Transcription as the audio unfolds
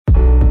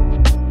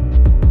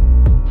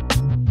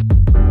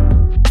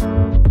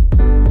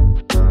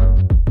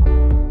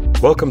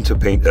Welcome to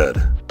Paint Ed.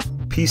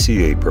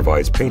 PCA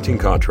provides painting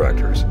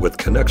contractors with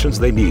connections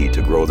they need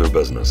to grow their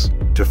business.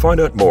 To find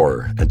out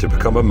more and to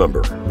become a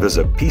member,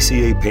 visit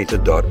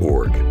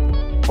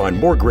pcapainted.org. Find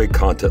more great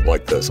content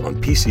like this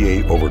on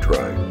PCA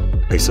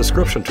Overdrive. A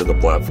subscription to the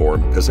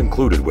platform is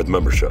included with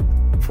membership.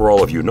 For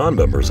all of you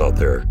non-members out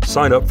there,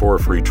 sign up for a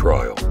free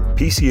trial.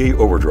 PCA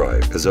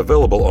Overdrive is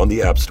available on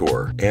the App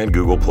Store and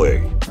Google Play.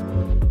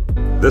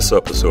 This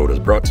episode is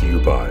brought to you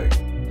by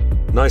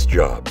Nice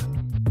Job,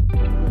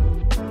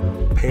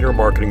 Painter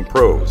Marketing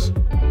Pros,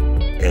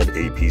 and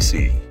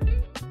APC.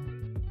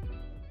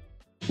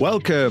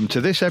 Welcome to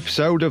this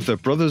episode of the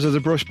Brothers of the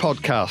Brush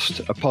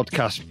podcast, a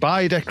podcast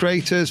by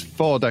decorators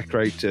for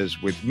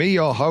decorators, with me,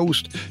 your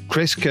host,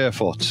 Chris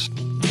Kerfoot.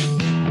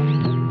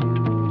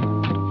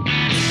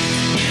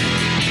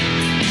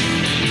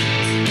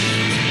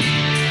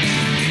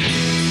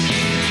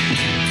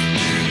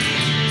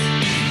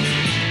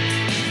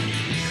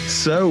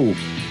 So,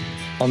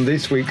 on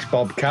this week's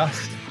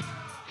podcast,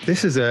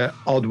 this is an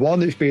odd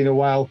one. It's been a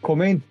while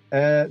coming.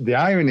 The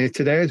irony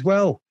today as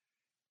well.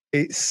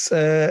 It's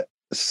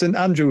St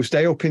Andrew's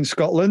Day up in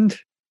Scotland.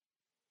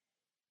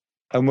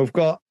 And we've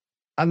got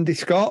Andy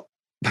Scott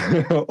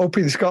up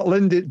in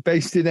Scotland,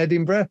 based in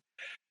Edinburgh.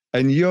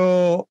 And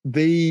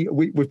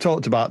we've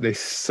talked about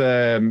this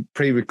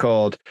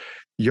pre-record,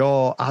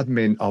 you're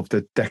admin of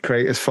the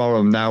Decorators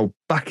Forum. Now,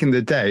 back in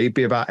the day,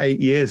 be about 8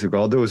 years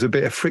ago, there was a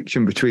bit of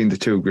friction between the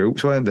two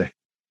groups, weren't there?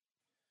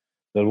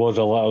 There was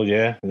a little,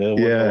 yeah. There was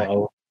a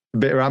little. A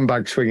bit of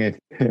handbag swinging.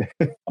 A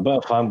bit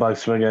of handbag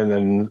swinging,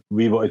 and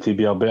we wanted to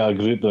be a better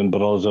group than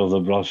Brothers of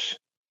the Brush.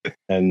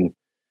 And,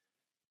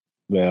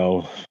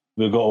 well,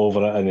 we got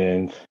over it in the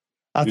end.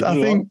 I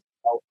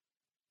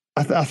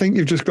think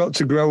you've just got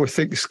to grow a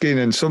thick skin,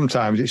 and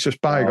sometimes it's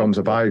just bygones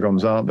are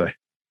bygones, aren't they?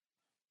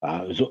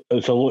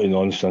 It's a lot of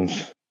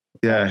nonsense.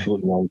 Yeah.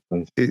 Absolute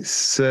nonsense.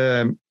 It's,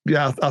 I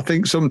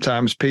think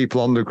sometimes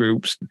people on the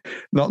groups,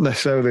 not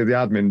necessarily the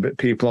admin, but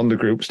people on the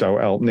groups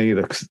don't help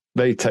neither, because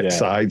they take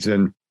sides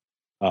and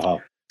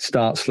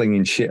start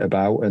slinging shit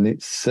about. And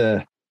it's,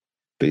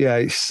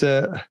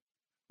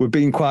 we've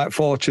been quite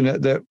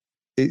fortunate that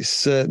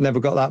it's never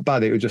got that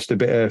bad. It was just a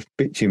bit of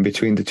bitching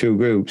between the two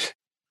groups.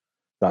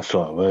 That's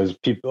what it was.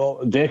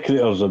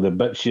 Decorators are the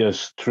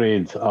bitchiest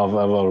trade I've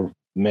ever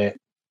met.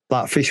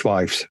 Like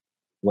fishwives.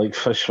 Like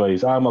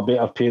fishwives. I'm a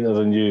better painter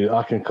than you.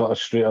 I can cut a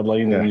straighter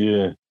line than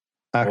you.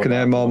 I can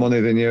earn more money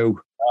than you.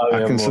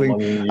 I can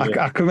sling. I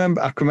can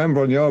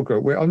remember on your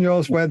group, on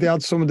yours, where they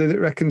had somebody that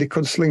reckoned they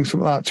could sling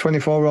something like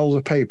 24 rolls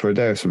of paper a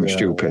day or something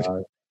stupid.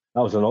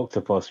 That was an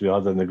octopus we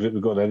had in the group.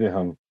 We got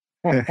anything.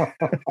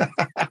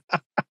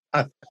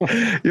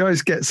 You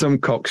always get some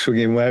cock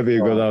swinging wherever you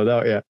go, though,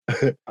 don't you?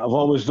 I've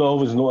always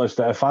noticed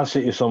that if I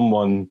say to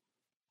someone,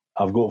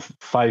 I've got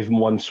 5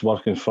 months'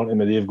 work in front of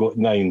me, they've got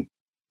 9.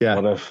 Yeah.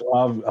 But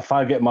if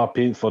I get my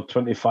paint for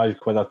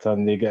 25 quid a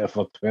ton, they get it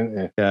for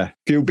 20. Yeah.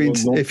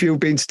 If you've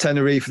been to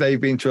Tenerife,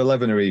 they've been to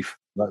 11 Tenerife.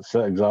 That's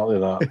it, exactly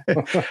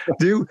that.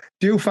 Do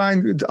you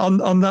find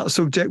on that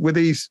subject with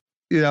these,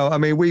 I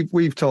mean,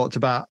 we've talked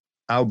about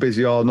how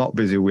busy or not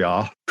busy we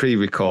are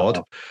pre-record.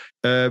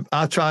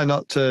 I try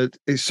not to.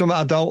 It's something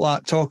I don't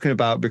like talking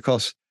about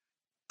because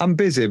I'm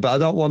busy, but I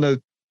don't want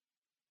to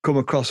come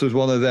across as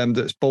one of them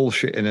that's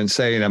bullshitting and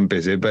saying I'm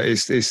busy. But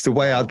it's the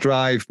way I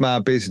drive my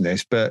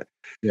business. But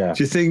do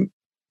you think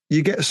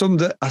you get some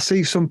that I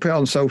see some people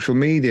on social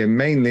media,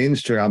 mainly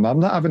Instagram? I'm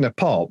not having a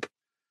pop,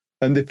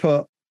 and they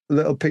put a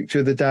little picture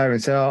of the diary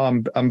and say,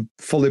 "Oh, I'm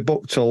fully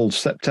booked till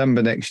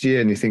September next year,"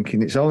 and you're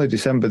thinking it's only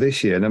December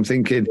this year, and I'm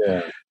thinking.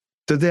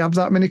 Do they have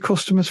that many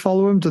customers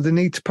follow them? Do they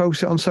need to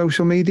post it on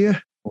social media?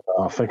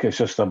 I think it's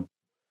just an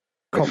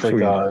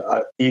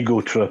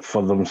ego trip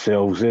for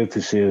themselves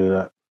to say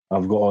that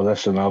I've got all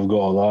this and I've got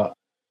all that.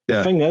 Yeah.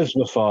 The thing is,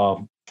 with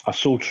a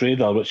sole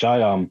trader, which I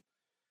am,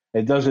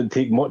 it doesn't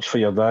take much for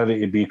your diary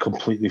to be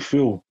completely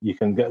full. You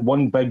can get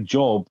one big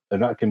job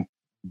and that can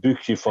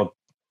book you for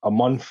a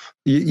month.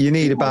 You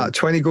need about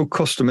 20 good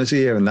customers a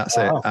year, and that's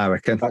it, I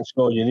reckon. That's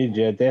all you need,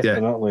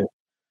 definitely.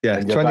 Yeah,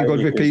 20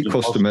 good repeat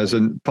customers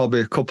and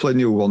probably a couple of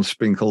new ones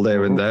sprinkled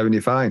here and there, and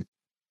you're fine.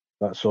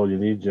 That's all you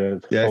need,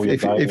 Jed. Yeah,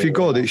 if you're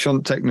good, it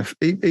shouldn't take...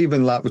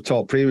 Even like we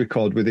talked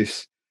pre-record with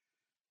this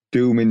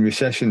dooming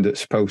recession that's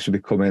supposed to be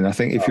coming, I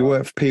think if you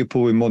work for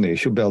people with money, you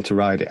should be able to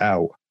ride it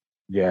out.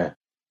 Yeah.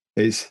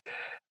 It's...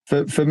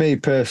 For me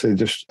personally,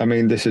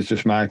 this is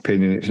just my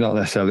opinion. It's not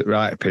necessarily the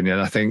right opinion.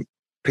 I think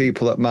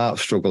people that might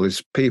struggle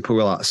is people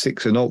who are like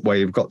 6 and up, where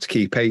you've got to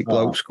keep 8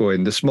 blokes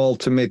going. The small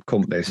to mid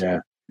companies... Yeah.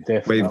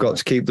 Definitely. Where you've got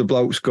to keep the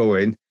blokes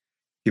going,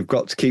 you've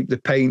got to keep the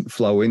paint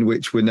flowing,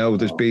 which we know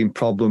there's been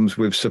problems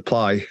with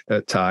supply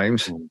at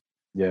times.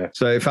 Yeah.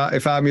 So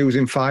if I'm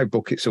using 5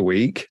 buckets a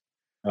week,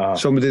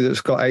 somebody that's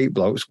got 8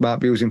 blokes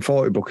might be using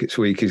 40 buckets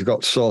a week. He's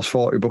got to source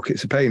 40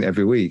 buckets of paint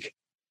every week.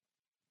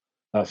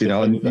 That's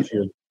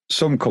and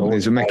some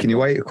companies are making you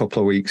wait a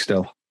couple of weeks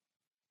still.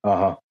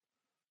 Well,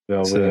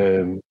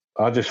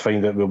 I just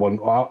find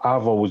that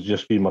I've always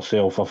just been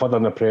myself. I've had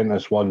an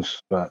apprentice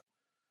once, but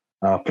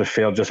I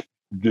prefer just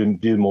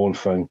do my own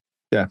thing.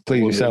 Yeah,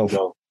 please yourself.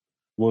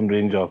 Lone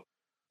Ranger.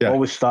 Yeah.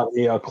 Always start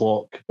at 8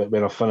 o'clock, but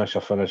when I finish,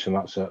 and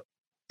that's it.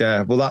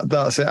 Yeah, well,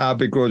 that's it. I'd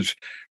begrudge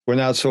when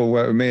I'd sort of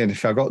work with me, and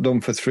if I got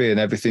done for 3 and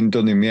everything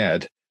done in my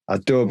head,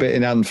 I'd do a bit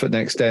in hand for the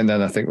next day, and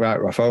then I think, right,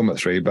 we're off home at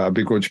 3, but I'd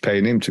begrudge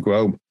paying him to go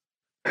home.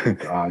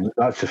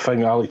 That's the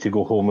thing. I like to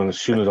go home, and as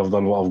soon as I've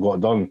done what I've got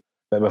done,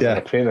 but with an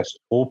apprentice,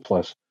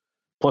 hopeless.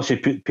 Plus, he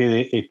put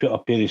a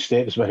pair of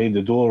steps behind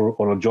the door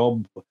on a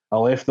job I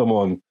left them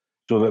on,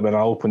 so that when I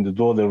opened the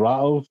door, they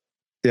rattled.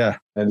 Yeah,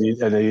 and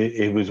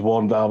he was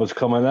warned that I was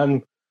coming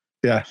in.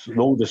 Yeah, so the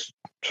oldest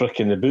trick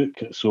in the book.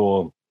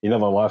 So he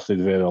never lasted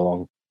very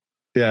long.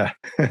 Yeah,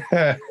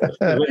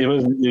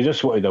 he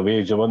just wanted a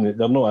wage.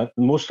 They're not.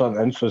 Most aren't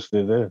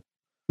interested there.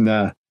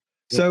 Nah.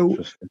 So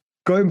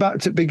going back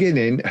to the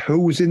beginning,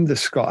 who was in the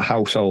Scott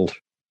household?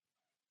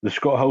 The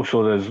Scott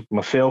household is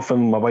myself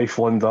and my wife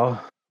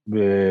Linda,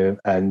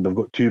 and we've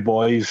got 2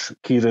 boys,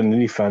 Kieran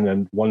and Ethan,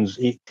 and one's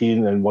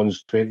 18 and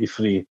one's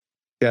 23.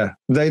 Yeah,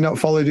 they not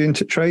followed you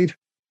into trade?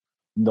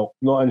 No,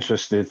 not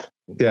interested.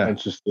 Yeah, not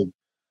interested.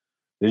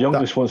 The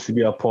youngest wants to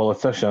be a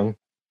politician.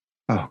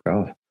 Oh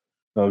God.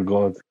 Oh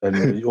God! And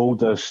the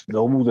oldest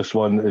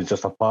one is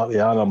just a party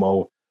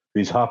animal.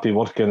 He's happy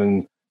working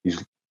in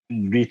his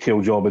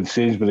retail job in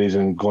Sainsbury's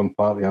and gone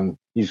partying.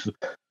 He's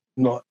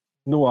no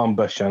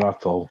ambition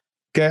at all.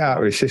 Get out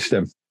of his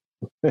system.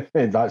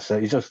 That's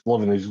it. He's just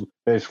living his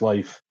best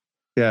life.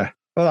 Yeah.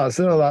 Well,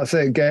 that's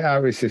it. Get out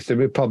of his system.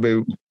 He'll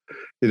probably,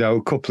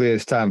 a couple of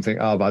years' time think,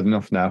 I've had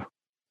enough now.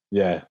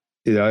 Yeah.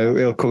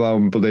 He'll come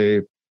home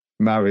bloody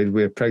married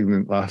with a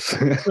pregnant lass.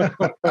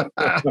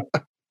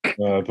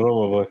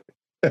 Probably.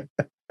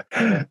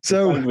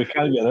 So we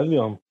can't get rid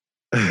of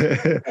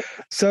him.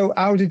 So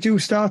how did you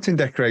start in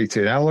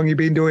decorating? How long have you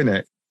been doing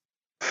it?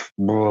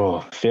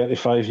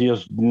 35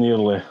 years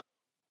nearly.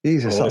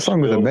 Jesus, that's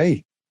longer than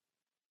me.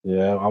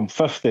 Yeah, I'm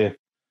 50.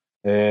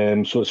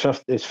 So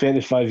it's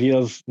 35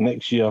 years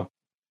next year.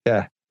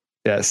 Yeah.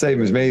 Yeah,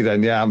 same as me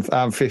then. Yeah,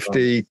 I'm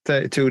 50,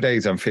 32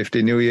 days, I'm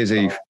 50, New Year's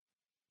Eve.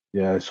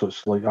 Yeah, so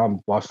it's like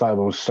last time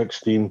I was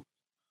 16.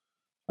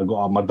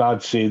 My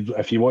dad said,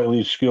 if you want to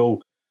leave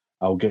school,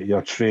 I'll get you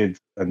a trade.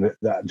 And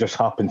that just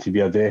happened to be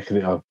a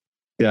decorator.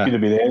 Yeah. It could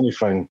have been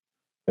anything.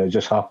 It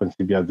just happened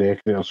to be a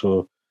decorator.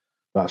 So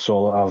that's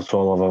all I've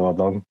ever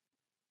done.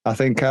 I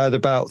think I had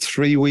about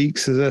 3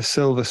 weeks as a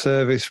silver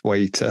service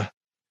waiter.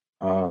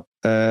 I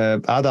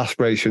had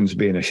aspirations of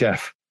being a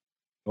chef.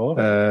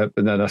 But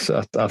then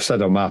I've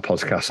said on my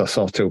podcast, I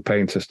saw 2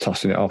 painters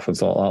tossing it off and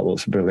thought that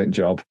looks a brilliant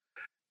job.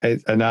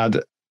 It's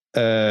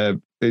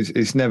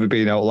never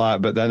been out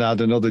like, but then I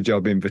had another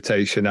job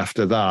invitation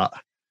after that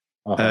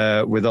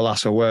with a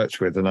lass I worked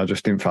with, and I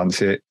just didn't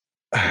fancy it.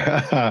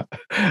 I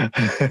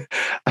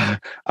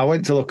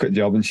went to look at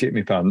job and shit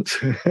my pants.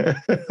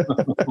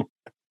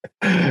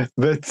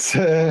 But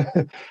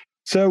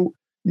so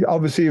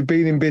obviously you've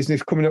been in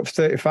business coming up for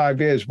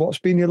 35 years. What's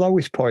been your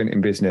lowest point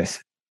in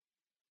business?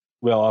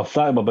 Well, I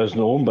started my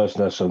own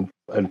business in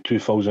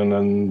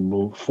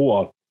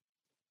 2004.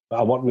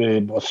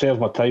 I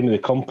served my time in the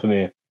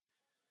company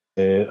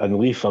in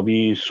Leith, a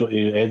wee sort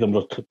of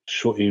Edinburgh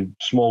sort of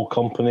small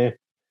company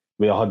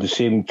where I had the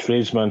same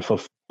tradesman for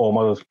all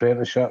my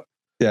apprenticeship.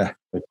 Yeah.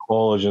 At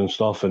college and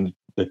stuff, and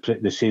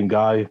the same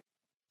guy.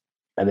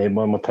 And then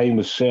when my time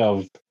was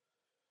served,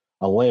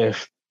 I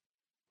left.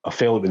 I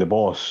fell out with the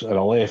boss, and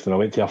I left, and I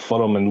went to a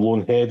firm in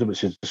Lone Head,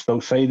 which is just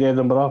outside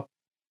Edinburgh.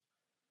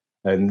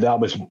 And that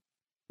was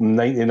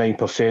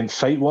 99%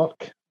 site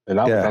work, and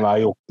that was an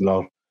eye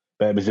opener.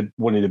 But it was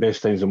one of the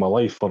best times of my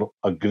life for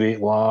a great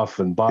laugh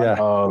and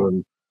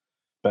banter.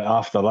 But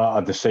after that,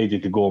 I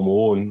decided to go on my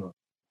own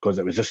because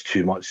it was just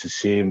too much the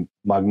same.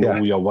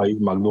 Magnolia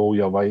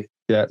white.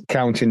 Yeah,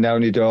 counting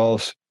down your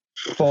doors,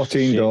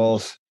 14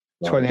 doors,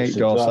 28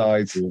 door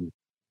sides, and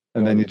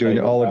then you're doing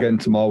it all again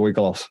tomorrow with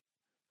gloss.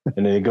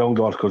 And the ground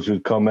workers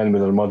would come in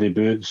with their muddy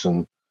boots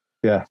and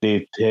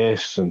do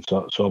tests, and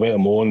so I went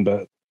on my own,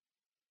 but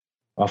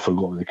I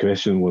forgot what the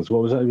question was.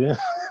 What was it again?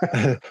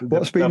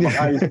 What's been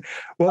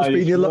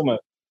your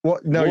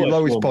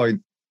lowest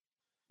point?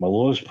 My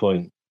lowest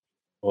point?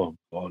 Oh,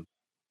 God.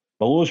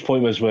 My lowest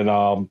point was when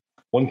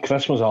one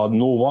Christmas I had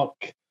no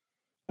work.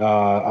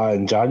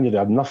 In January, I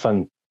had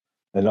nothing.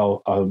 And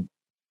I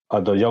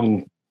had a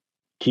young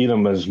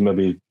Kieran was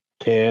maybe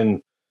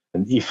 10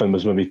 and Ethan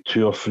was maybe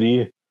 2 or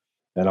 3.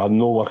 And I had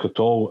no work at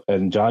all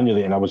in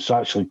January. And I was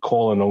actually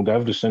calling around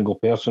every single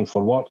person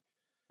for work.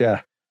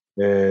 Yeah.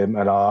 And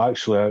I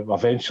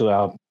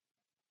eventually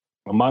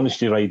managed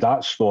to ride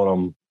that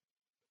storm.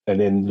 And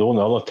then the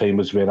only other time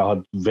was when I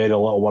had very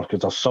little work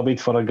as I subbed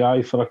for a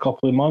guy for a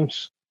couple of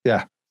months.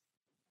 Yeah.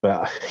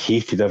 But I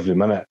hated every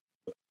minute.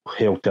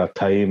 Held to a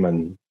time,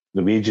 and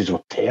the wages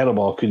were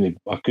terrible. I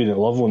couldn't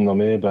live on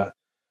them, but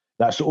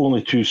that's the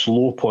only 2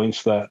 slow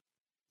points that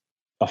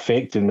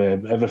affected me.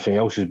 Everything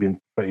else has been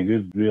pretty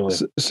good, really.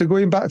 So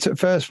going back to the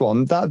first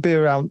one, that'd be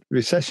around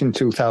recession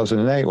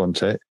 2008,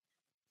 wasn't it?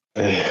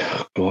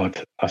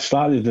 God, I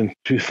started in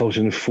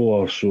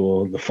 2004,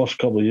 so the first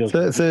couple of years.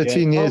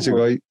 13 years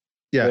ago.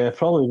 Yeah,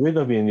 probably would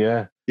have been.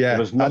 Yeah, Yeah,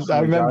 was I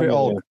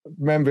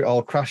remember it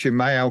all crashing.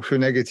 My house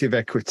with negative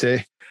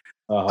equity.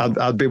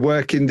 I'd be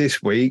working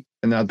this week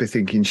and I'd be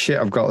thinking, shit,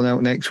 I've got an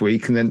out next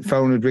week. And then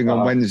phone would ring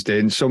on Wednesday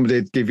and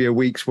somebody'd give you a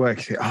week's work.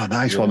 You think, oh,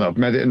 nice one. I've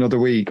made it another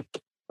week.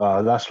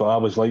 That's what I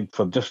was like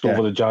for just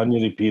over the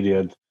January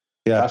period.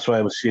 Yeah. That's why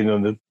I was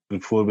saying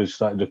before we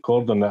started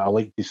recording that I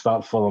like to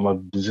start filling my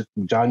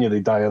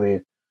January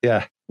diary.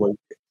 Yeah. Like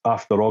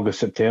after August,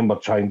 September,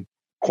 try and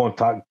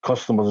contact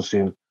customers and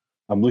saying,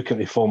 I'm looking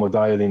to fill my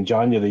diary in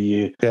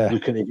January.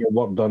 Looking to get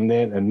work done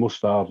then, and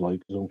most are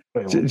like. Do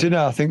you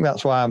know? I think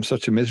that's why I'm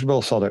such a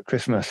miserable sod at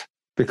Christmas,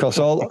 because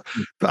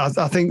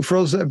I think for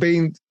us that have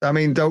been, I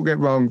mean, don't get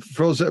wrong,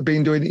 for us that have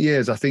been doing it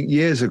years, I think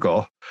years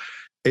ago,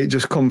 it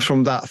just comes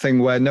from that thing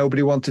where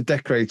nobody wanted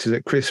decorators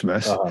at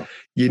Christmas.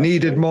 You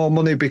needed more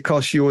money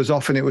because you was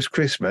off and it was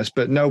Christmas,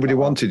 but nobody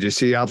wanted you,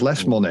 so you had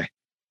less money,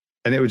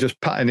 and it was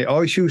just patting. It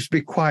always used to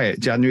be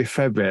quiet January,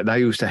 February, and I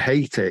used to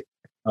hate it.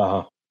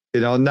 You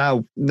know,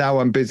 now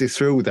I'm busy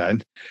through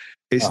then.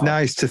 It's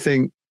nice to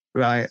think,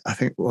 right, I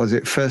think, was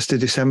it 1st of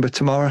December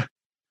tomorrow?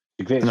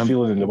 The greatest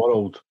feeling in the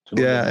world.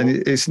 And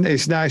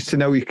it's nice to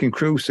know you can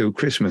cruise through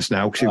Christmas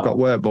now because you've got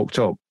work booked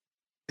up.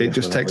 It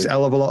just takes a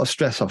hell of a lot of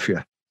stress off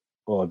you.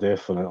 Oh,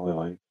 definitely.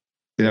 Like,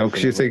 you know,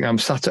 because you think, I'm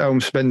sat at home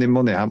spending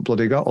money I haven't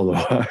bloody got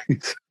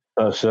otherwise.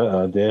 That's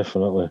it,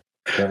 definitely.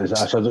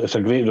 It's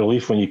a great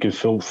relief when you can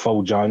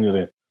fill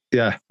January.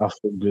 Yeah.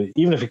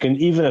 Even if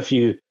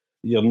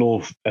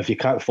you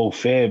can't fill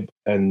Feb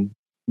and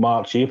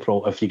March,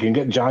 April, if you can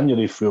get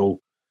January full,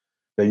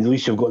 then at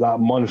least you've got that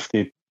month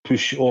to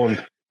push on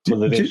for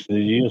the rest of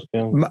the year.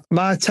 Yeah.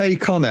 My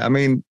take on it, I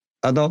mean,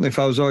 I don't know if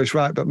I was always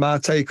right, but my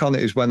take on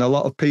it is when a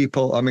lot of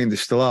people, I mean, they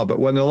still are, but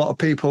when a lot of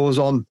people was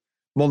on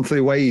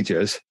monthly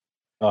wages,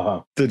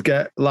 they'd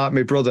get, like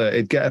my brother,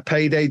 he'd get a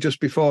payday just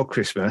before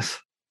Christmas.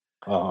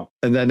 And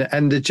then at the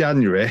end of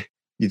January,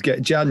 you'd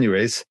get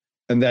January's,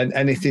 and then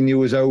anything you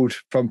was owed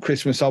from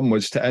Christmas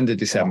onwards to end of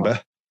December,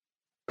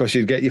 because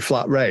you'd get your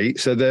flat rate.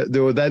 So they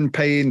were then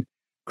paying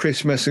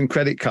Christmas and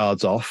credit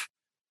cards off.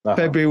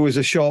 February was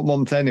a short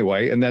month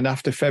anyway, and then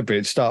after February,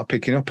 it'd start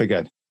picking up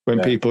again when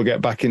people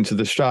get back into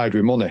the stride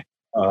with money.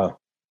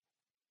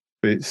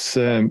 It's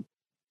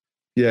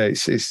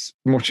it's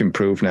much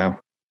improved now.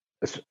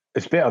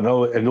 It's better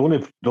now, and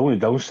the only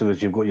downside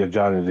is you've got your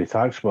January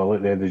tax bill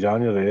at the end of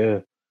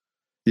January.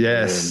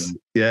 Yes.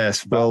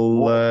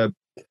 Well,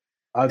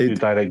 I do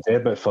direct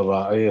debit for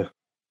that.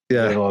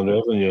 On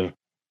revenue.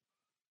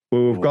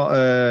 Well, we've got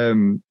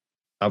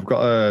I've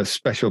got a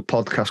special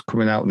podcast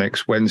coming out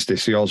next Wednesday,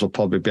 so yours will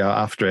probably be out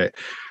after it,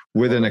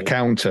 with an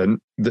accountant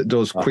that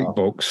does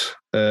QuickBooks.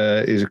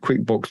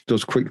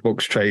 Does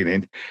QuickBooks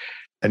training,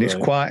 and it's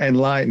quite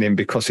enlightening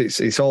because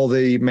it's all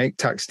the Make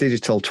Tax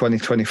Digital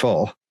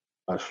 2024.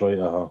 That's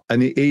right.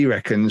 And he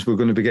reckons we're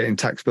going to be getting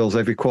tax bills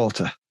every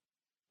quarter.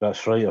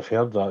 That's right. I've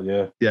heard that.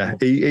 Yeah. Yeah.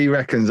 He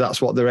reckons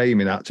that's what they're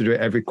aiming at, to do it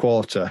every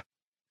quarter.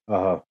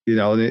 You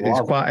know, and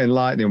it's quite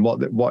enlightening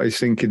what he's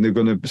thinking they're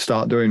going to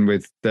start doing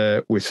with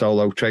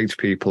solo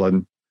tradespeople,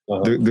 and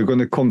they're going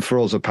to come for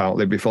us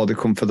apparently before they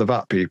come for the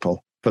VAT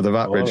people, for the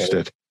VAT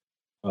registered.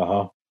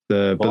 But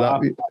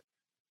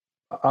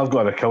I've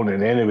got an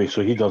accountant anyway,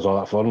 so he does all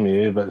that for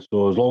me. But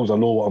so as long as I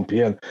know what I'm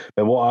paying,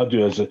 then what I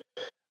do is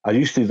I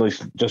used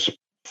to just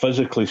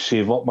physically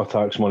save up my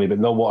tax money, but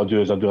now what I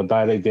do is I do a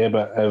direct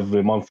debit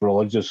every month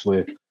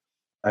religiously,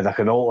 and I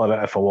can alter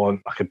it if I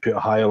want. I can put it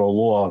higher or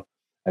lower,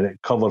 and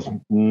it covers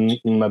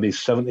maybe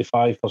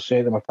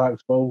 75% of my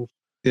tax bills.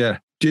 Yeah.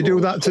 Do you do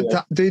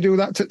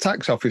that to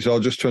tax office or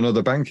just to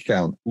another bank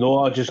account? No,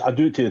 I do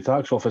it to the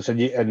tax office, and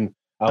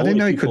I didn't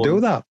know you could do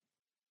that.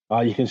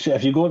 You can see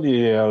if you go to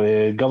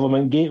your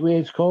government gateway,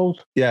 it's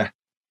called. Yeah.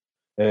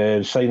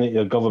 Sign at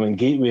your government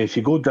gateway. If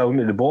you go down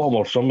at the bottom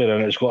or somewhere,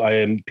 and it's got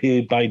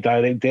pay by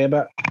direct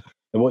debit,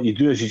 and what you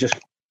do is you just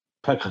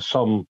pick a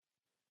sum.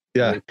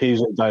 Yeah. It pays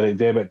it direct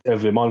debit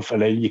every month,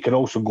 and then you can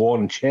also go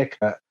on and check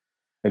it.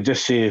 And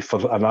just say,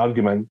 for an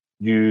argument,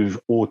 you've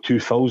owed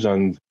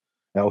 2,000.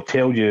 It'll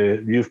tell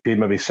you you've paid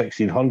maybe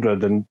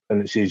 1,600, and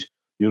it says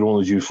you're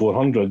only due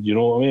 400. You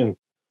know what I mean?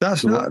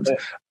 That's not.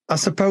 I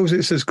suppose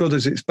it's as good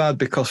as it's bad,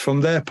 because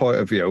from their point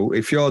of view,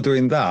 if you're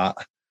doing that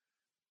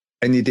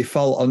and you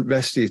default on the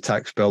rest of your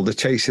tax bill, they're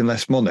chasing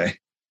less money.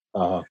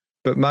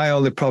 But my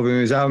only problem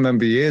is, I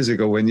remember years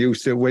ago when you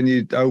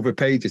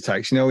overpaid your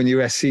tax. You know, when you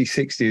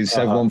SC60 and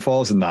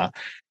 714s and that.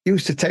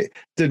 Used to take,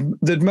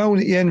 they'd moan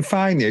at you and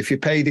fine you if you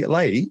paid it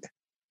late,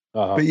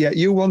 but yet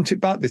you want it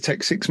back. They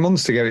take 6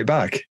 months to get it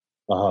back.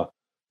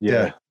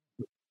 Yeah,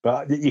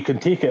 but you can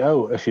take it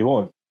out if you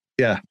want.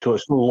 Yeah, so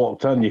it's not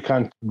locked in. You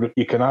can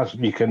ask.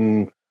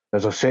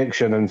 There's a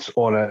section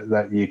on it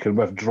that you can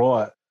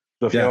withdraw it.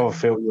 So if you ever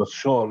felt you were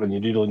short and you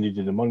really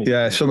needed the money,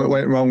 something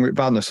went wrong with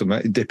van or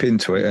something, dip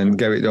into it and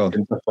get it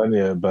done.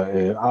 But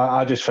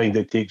I just find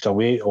it takes a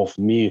weight off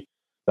me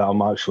that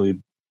I'm actually,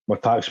 my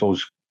tax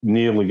bill's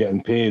nearly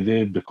getting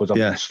paid, because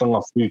I've stung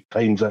a few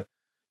times that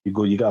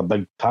you get a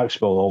big tax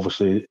bill,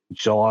 obviously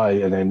July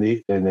and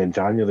then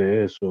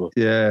January, so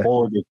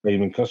holiday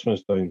time and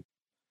Christmas time.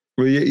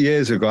 Well,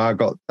 years ago, I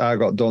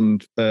got done.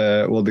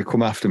 Well, they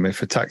come after me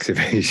for tax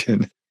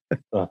evasion.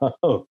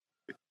 Oh.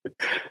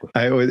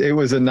 It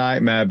was a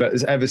nightmare.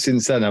 But ever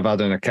since then, I've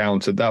had an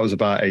accountant. That was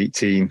about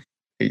 18,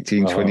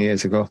 20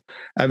 years ago.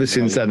 Ever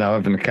since then, I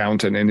have an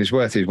accountant, and he's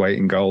worth his weight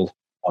in gold.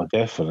 Oh,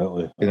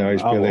 definitely. You know,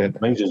 he's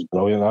brilliant. Mine's is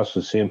brilliant. That's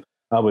the same.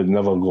 I would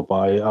never go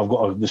by. I've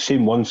got the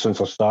same one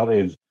since I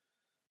started,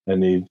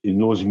 and he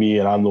knows me,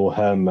 and I know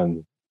him,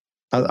 and.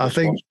 I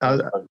think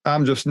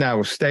I'm just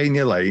now stay in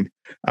your lane.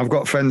 I've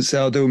got friends say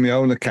I'll do my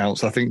own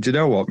accounts. I think, do you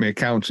know what? My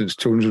accountant's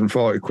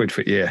 240 quid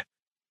for a year.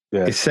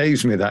 Yeah. It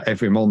saves me that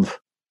every month.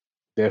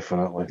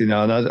 Definitely. You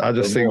know, and I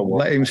just think,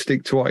 let him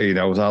stick to what he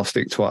knows. I'll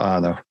stick to what I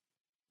know.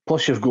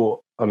 Plus, you've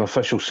got an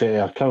official set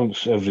of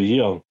accounts every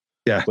year.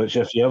 Yeah. Which,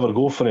 if you ever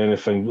go for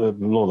anything,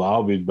 not that I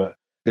would, but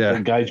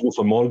guys go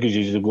for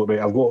mortgages, they've got,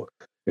 right,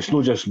 it's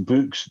not just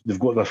books, they've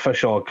got the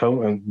official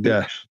accountant books.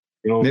 Yeah.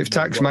 You know, and if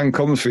taxman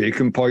comes for you, you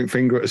can point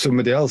finger at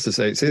somebody else to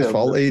say it's his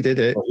fault. He did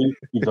it. Well,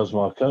 he does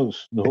my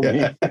accounts. No,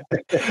 me.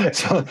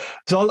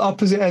 So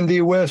opposite end of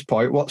your worst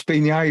point. What's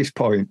been your highest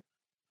point?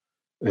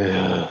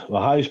 The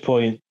highest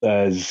point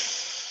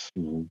is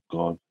being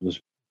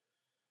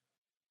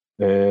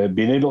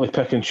able to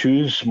pick and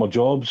choose my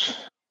jobs.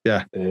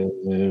 Yeah.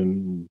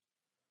 Being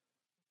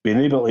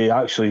able to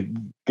actually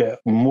get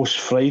most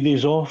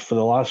Fridays off for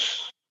the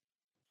last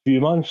few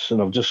months,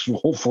 and I've just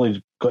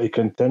hopefully got to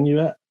continue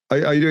it.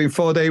 Are you doing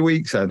 4-day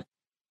weeks then?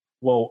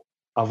 Well,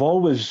 I've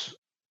always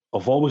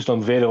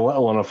done very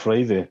little on a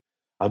Friday.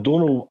 I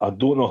don't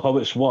know how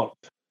it's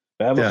worked,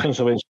 but ever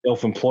since I went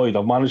self-employed,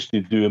 I've managed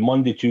to do a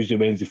Monday, Tuesday,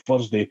 Wednesday,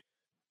 Thursday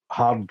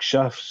hard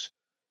shifts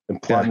and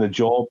plan the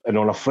job. And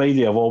on a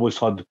Friday, I've always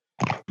had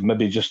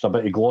maybe just a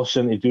bit of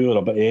glossing to do or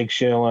a bit of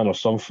eggshelling or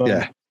something.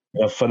 Yeah.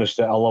 I've finished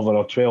at 11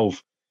 or 12.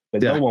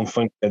 But now I'm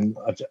thinking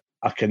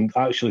I can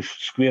actually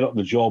square up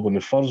the job on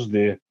the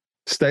Thursday.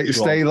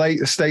 Stay late,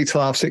 stay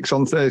till 6:30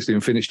 on Thursday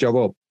and finish job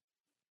up.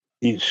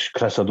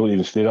 Chris, I don't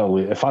even stay that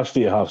late. If I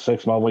stay at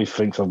 6:30, my wife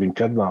thinks I've been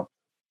kidnapped.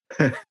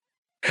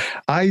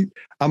 I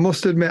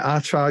must admit,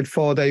 I tried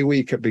 4-day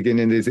week at the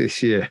beginning of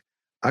this year.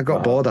 I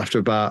got bored after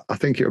about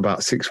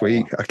 6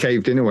 weeks. I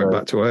caved in and went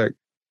back to work.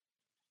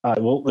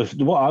 Well,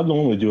 what I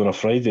normally do on a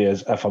Friday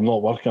is, if I'm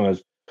not working,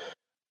 is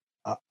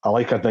I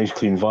like a nice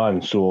clean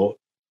van. So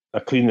I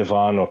clean the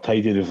van or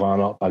tidy the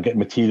van up. I get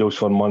materials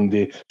for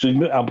Monday. So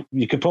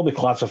you could probably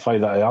classify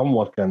that I am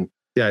working.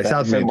 Yeah, it's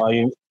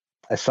admin.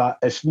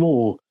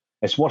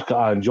 It's work that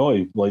I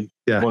enjoy. Like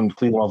going to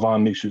clean my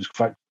van, make sure it's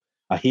fixed.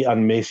 I hate a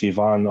messy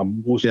van.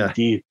 I'm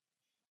OCD.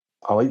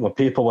 I like my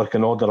paperwork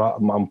in order. I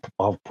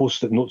have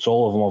post-it notes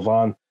all over my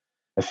van.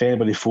 If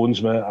anybody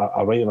phones me,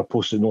 I write on a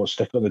post-it note,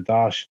 stick it on the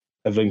dash.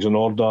 Everything's in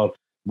order.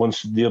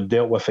 Once they're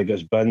dealt with, it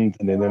gets binned,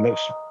 and then the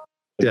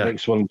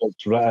next one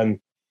gets written.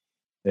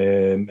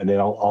 And then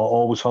I'll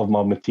always have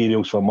my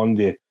materials for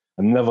Monday.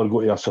 I never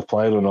go to a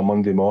supplier on a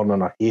Monday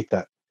morning. I hate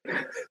it.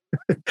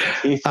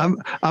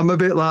 I'm a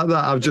bit like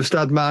that. I've just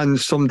had mine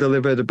some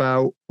delivered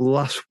about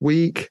last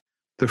week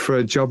for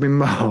a job in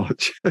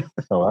March.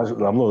 No,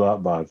 I'm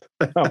not that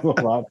bad. I'm not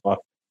that bad.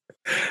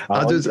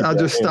 I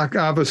just stack.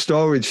 I have a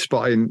storage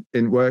spot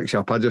in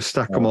workshop. I just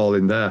stack them all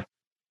in there.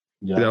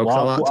 Yeah, you know,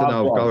 I like to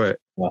know I've got it.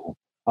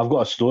 I've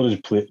got a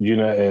storage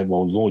unit.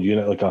 No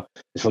unit.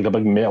 It's like a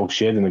big metal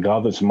shed in the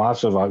garden. It's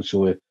massive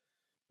actually,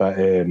 but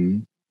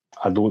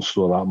I don't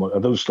store that much. I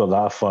don't store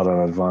that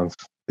far in advance.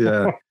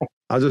 Yeah,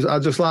 I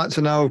just like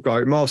to know I've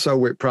got it. More so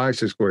with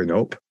prices going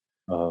up.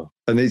 And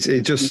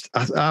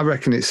I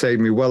reckon it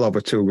saved me well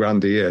over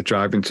 $2,000 a year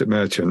driving to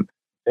merchant.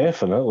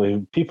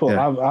 Definitely. People,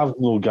 I've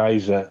known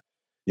guys that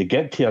they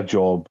get to a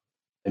job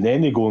and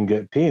then they go and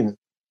get paint.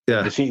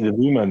 Yeah. They say to the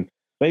woman,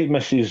 right,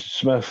 Mrs.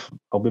 Smith,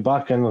 I'll be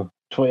back in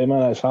 20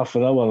 minutes, half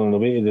an hour on the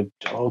way to the,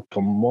 oh,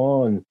 come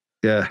on.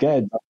 Yeah.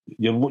 Get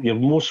your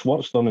most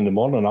work's done in the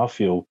morning, I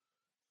feel.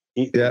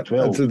 8 to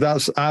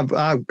 12. So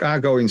I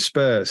go in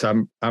spurts.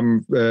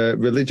 I'm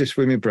religious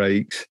with my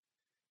breaks.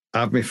 I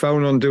have my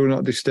phone on Do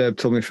Not Disturb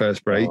till my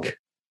first break.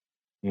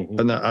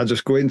 And I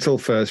just go in till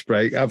first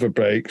break, have a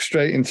break,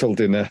 straight until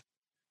dinner.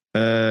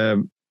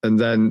 And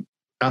then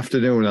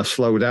afternoon, I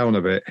slow down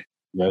a bit.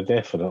 Yeah,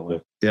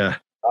 definitely. Yeah,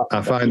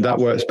 I find that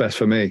works best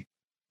for me.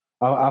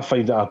 I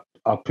find that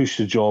I push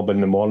the job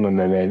in the morning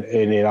and then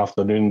any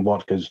afternoon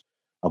work is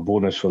a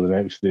bonus for the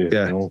next day.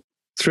 Yeah. You know?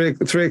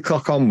 3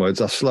 o'clock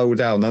onwards, I slow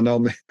down. I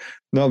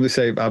normally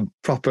say I'm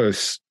proper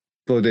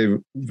bloody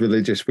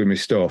religious with my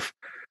stuff.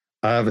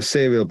 I have a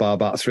cereal bar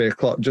about 3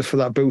 o'clock just for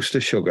that boost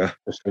of sugar.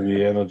 Just for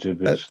the energy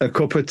boost. A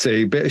cup of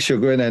tea, bit of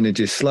sugar and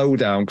energy, slow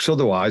down, because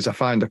otherwise I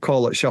find a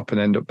call at shop and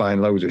end up buying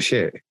loads of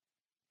shit.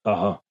 You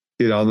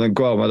know, and then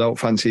go home, I don't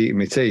fancy eating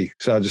my tea.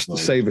 So I just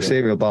save a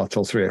cereal bar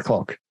till 3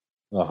 o'clock.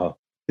 You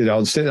know,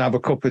 and sit and have a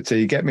cup of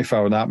tea, get my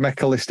phone out,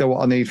 make a list of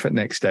what I need for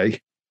next day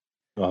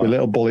with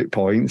little bullet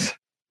points.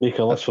 Make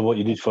a list for what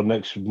you need for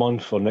next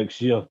month or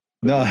next year.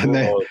 No,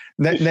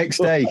 next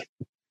day.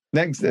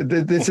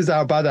 This is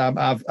how bad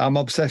I'm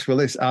obsessed with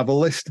lists. I have a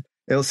list.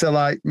 It'll say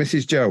like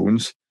Mrs.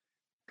 Jones,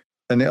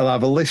 and it'll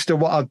have a list of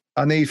what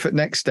I need for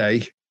next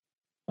day,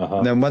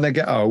 And then when I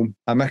get home,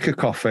 I make a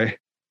coffee,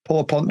 pull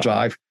up on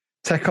drive,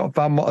 take off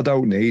van what I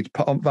don't need,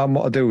 put on van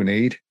what I do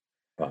need.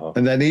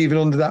 And then even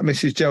under that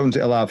Mrs. Jones,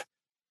 it'll have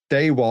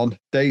day 1,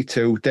 day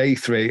 2, day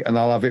 3, and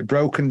I'll have it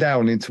broken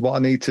down into what I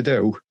need to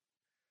do.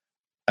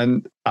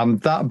 And I'm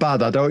that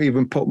bad, I don't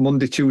even put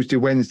Monday, Tuesday,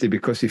 Wednesday,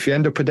 because if you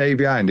end up a day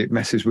behind, it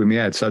messes with my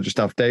head. So I just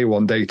have day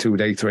 1, day 2,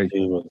 day 3.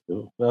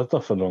 There's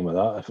nothing wrong with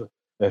that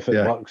if it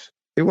works.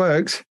 It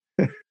works.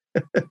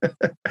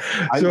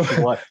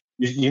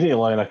 You need to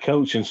lie on a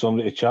couch and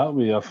somebody to chat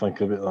with you, I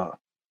think, about that.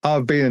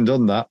 I've been and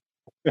done that.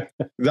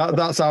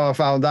 That's how I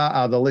found out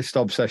I had a list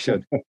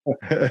obsession.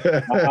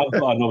 I've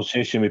got an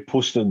obsession with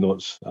post-it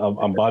notes.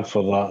 I'm bad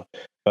for that.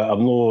 But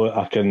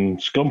I can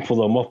scrumple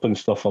them up and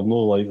stuff. I'm not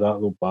like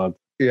that, not bad.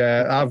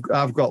 Yeah,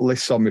 I've got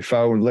lists on my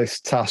phone,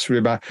 lists, tasks,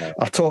 I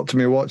talk to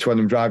my watch when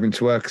I'm driving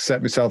to work,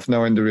 set myself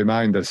no end of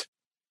reminders.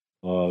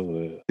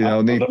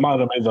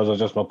 Reminders are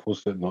just my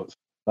post-it notes.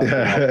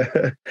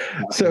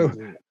 So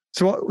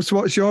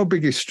what's your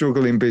biggest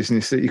struggle in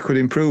business that you could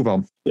improve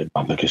on?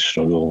 My biggest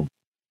struggle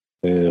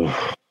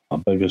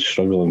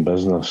in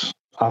business.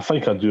 I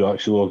think I do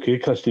actually okay,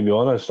 Chris, to be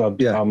honest. I've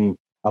not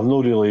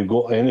really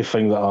got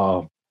anything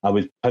that I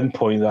would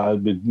pinpoint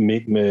that would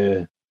make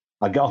me.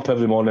 I get up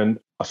every morning,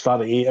 I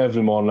start at 8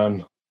 every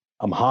morning,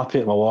 I'm happy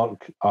at my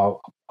work, I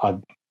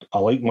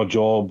like my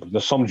job.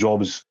 There's some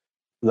jobs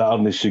that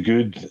aren't so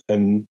good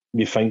and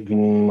you think,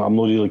 I'm not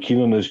really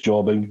keen on this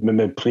job, and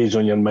maybe plays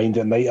on your mind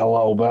at night a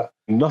little bit.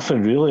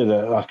 Nothing really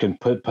that I can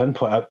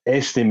pinpoint.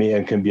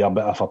 Estimating can be a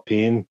bit of a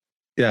pain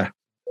in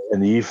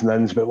the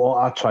evenings, but what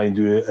I try and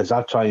do is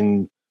I try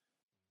and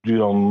do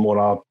them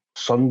on a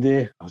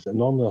Sunday. Is it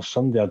normally a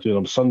Sunday? I do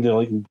them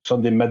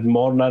Sunday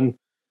mid-morning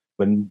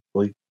when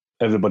like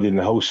everybody in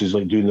the house is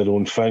like doing their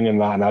own thing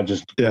and that, and I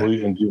just go out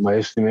and do my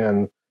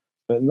estimating.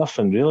 But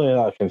nothing really that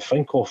I can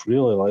think of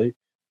really like.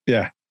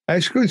 Yeah.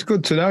 It's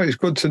good to know. It's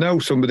good to know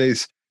somebody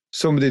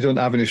don't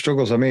have any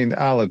struggles. I mean,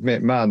 I'll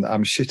admit, man,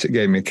 I'm shit at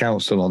getting my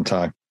accounts done on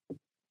time.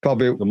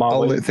 Probably the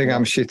only thing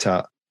I'm shit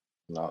at.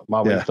 No, my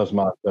wife does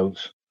my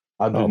accounts.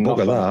 I do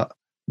nothing. That.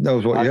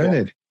 Knows what you're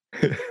earning.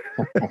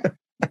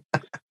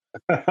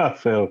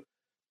 So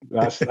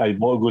that's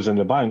what goes in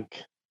the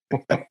bank.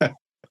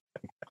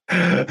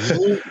 I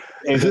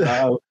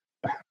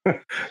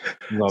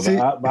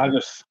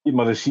just keep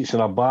my receipts in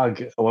a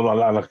bag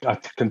or in a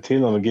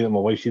container and give it to my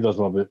wife. She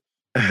doesn't have it.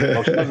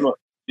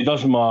 She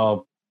does my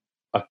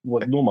books.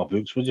 What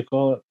do you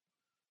call it?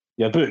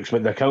 Yeah, books,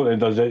 but the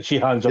accountant does it. She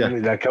hands them to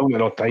the accountant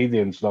all tidy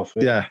and stuff.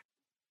 Yeah.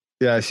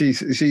 She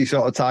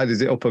sort of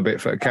tidies it up a bit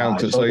for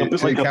accountants. So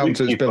the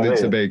accountant's billing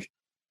too big.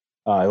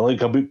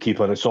 Like a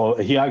bookkeeper. It's all.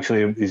 He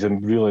actually is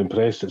really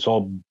impressed. It's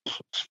all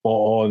spot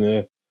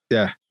on.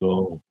 Yeah.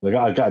 So I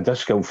got a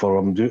discount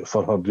for her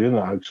doing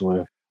that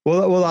actually.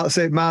 Well, that's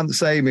it, man.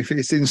 Same. If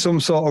it's in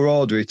some sort of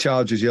order, he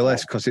charges you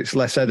less because it's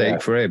less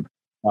headache for him.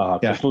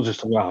 It's not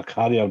just a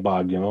carrier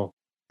bag,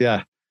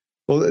 Yeah.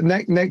 Well, the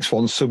next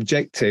one's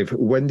subjective.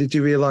 When did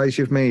you realise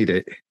you've made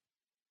it?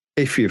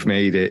 If you've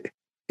made it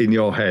in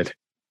your head.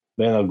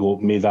 Then I go,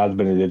 my dad's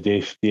been in the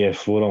DF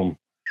forum.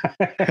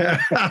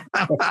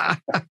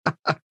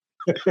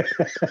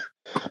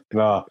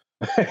 No.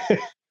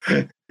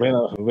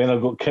 when I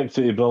got kicked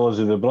out of Brothers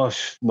of the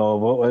Brush. No,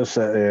 what was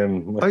it?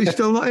 Are you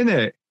still not in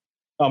it?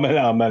 I'm in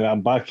it.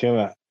 I'm back in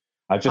it.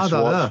 I just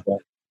watched it.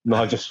 No,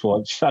 I just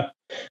watched it.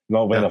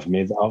 Not when I've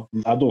made it.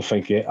 I don't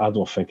think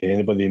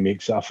anybody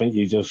makes it. I think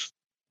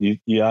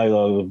you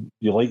either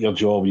you like your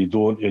job, you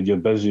don't, and you're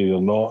busy,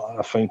 you're not.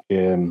 I think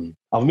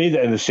I've made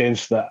it in the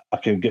sense that I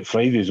can get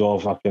Fridays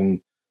off. I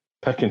can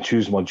pick and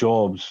choose my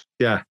jobs.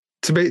 Yeah.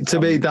 To me,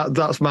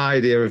 that's my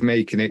idea of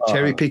making it.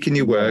 Cherry picking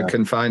your work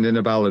and finding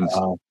a balance.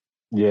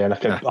 And I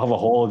can have a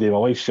holiday. My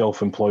wife's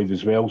self-employed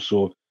as well,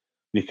 so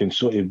we can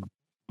sort of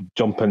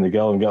jump in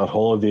together and get our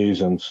holidays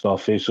and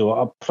stuff.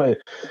 So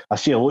I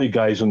see a lot of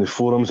guys on the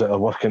forums that are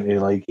working to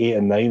like 8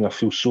 and 9. I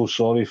feel so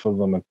sorry for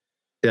them.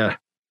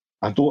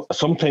 And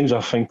sometimes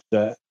I think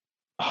that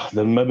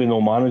they're maybe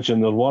not managing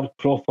their work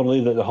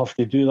properly, that they have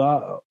to do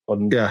that.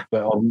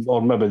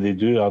 Or maybe they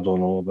do, I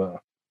don't know.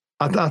 But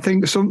I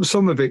think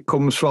some of it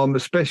comes from,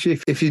 especially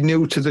if you're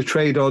new to the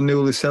trade or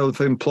newly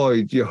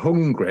self-employed, you're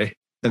hungry,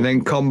 and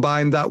then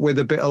combine that with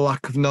a bit of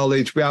lack of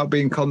knowledge, without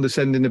being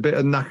condescending, a bit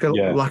of lack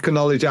of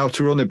knowledge how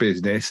to run a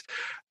business.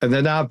 And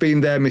then I've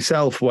been there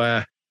myself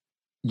where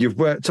you've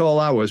worked all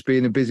hours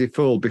being a busy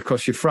fool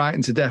because you're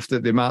frightened to death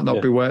that there might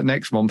not be work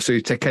next month, so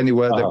you take any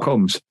work that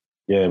comes.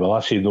 Yeah, well, I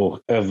say no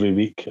every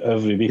week.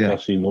 Every week I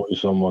say no to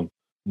someone.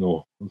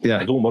 No. Yeah.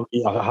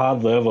 I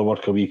hardly ever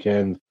work a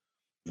weekend.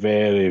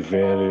 Very,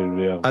 very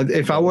rare. And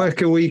if I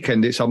work a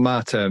weekend, it's on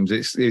my terms.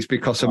 It's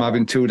because I'm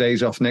having 2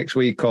 days off next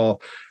week, or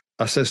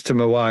I says to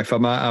my wife, I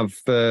might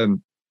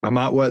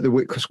work the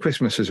week because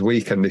Christmas is a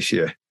weekend this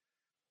year.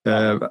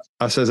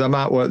 I says I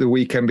might work the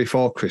weekend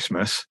before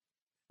Christmas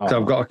because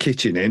I've got a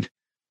kitchen in,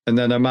 and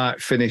then I might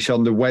finish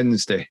on the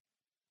Wednesday.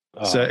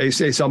 So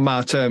it's on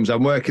my terms.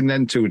 I'm working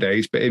then 2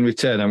 days, but in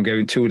return I'm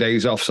getting 2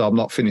 days off, so I'm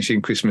not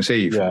finishing Christmas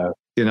Eve. Yeah,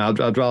 You know,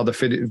 I'd rather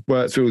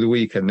work through the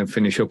weekend than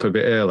finish up a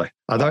bit early.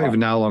 I don't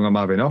even know how long I'm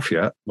having off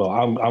yet. Well,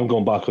 I'm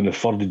going back on the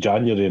 3rd of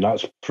January, and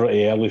that's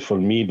pretty early for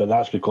me, but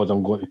that's because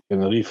I'm going to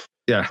Tenerife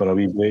for a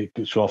wee break.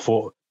 So I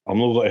thought, I'm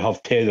not going to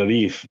have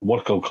Tenerife,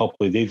 work a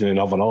couple of days, and then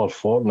have another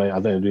fortnight. I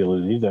didn't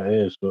really need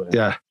it. So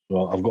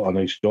I've got a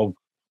nice job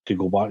to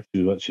go back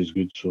to, which is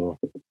good. So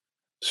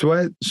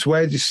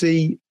where do you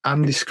see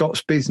Andy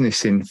Scott's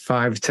business in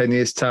 5-10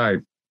 years'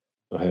 time?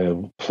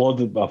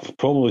 Plodded. I'm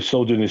probably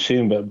still doing the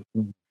same, but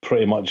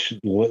pretty much a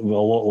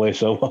lot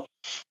less hours.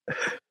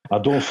 I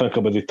don't think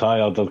I'll be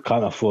retired. I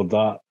can't afford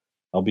that.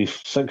 I'll be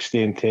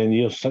 60 in 10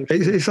 years. 60.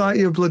 It's like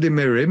your bloody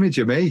mirror image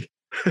of me.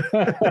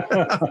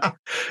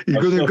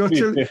 You're going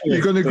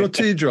to go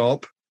to your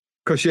job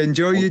because you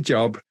enjoy your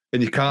job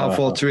and you can't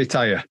afford to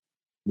retire.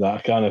 No, I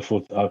can't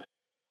afford.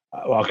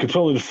 I could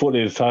probably afford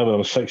to retire when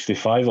I'm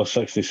 65 or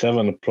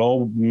 67.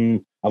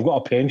 I've got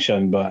a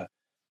pension, but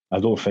I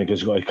don't think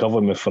it's got to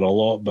cover me for a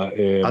lot. But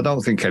I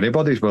don't think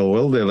anybody's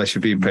will they, unless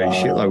you're being paid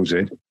shitloads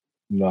in.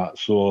 Nah,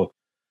 so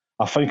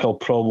I think I'll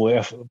probably,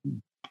 if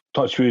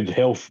touch wood,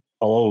 health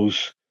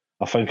allows,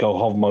 I think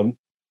I'll have my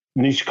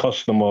niche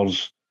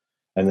customers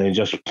and then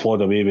just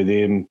plod away with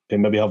them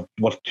and maybe have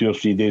work 2 or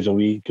 3 days a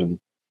week. And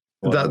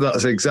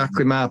that's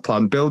exactly my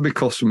plan. Build my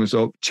customers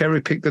up,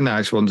 cherry pick the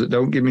nice ones that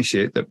don't give me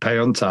shit, that pay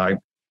on time,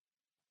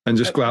 and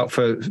just go out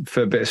for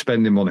a bit of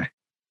spending money.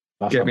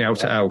 Get me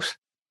out of house.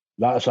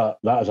 That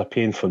is a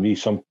pain for me.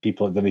 Some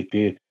people that didn't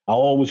pay. I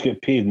always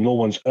get paid. No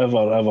one's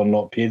ever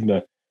not paid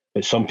me.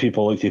 But some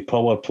people like to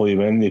power play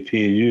when they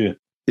pay you.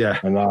 Yeah.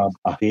 And I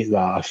hate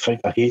that.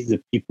 I hate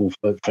the people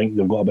that think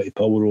they've got a bit of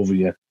power over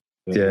you.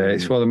 Yeah,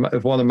 it's one of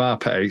my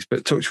pet peeves,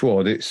 but touch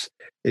wood, it's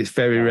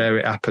very rare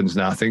it happens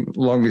now. I think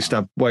longest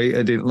I've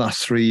waited in the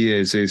last 3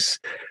 years is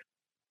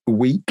a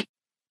week.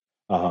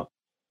 Yeah,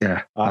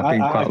 I've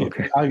been quite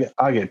lucky.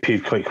 I get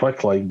paid quite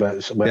quick,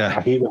 but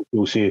I hate when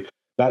people say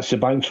that's the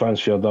bank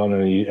transfer done,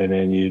 and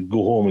then you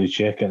go home and you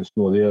check it, and it's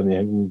not there, and you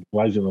think,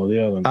 why is it not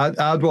there? And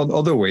I had one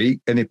other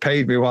week, and he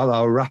paid me while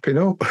I was wrapping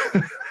up.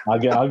 I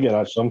get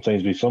that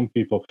sometimes with some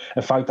people.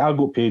 In fact, I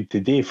got paid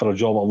today for a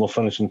job I'll not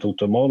finish until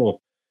tomorrow.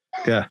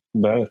 Yeah,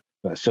 but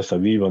that's just a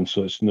wee one,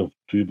 so it's not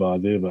too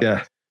bad.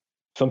 But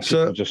some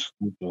people just.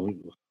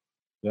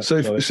 Yeah,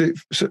 so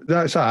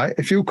that's all right.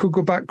 If you could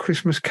go back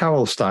Christmas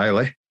Carol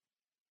style,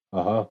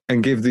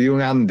 and give the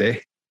young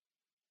Andy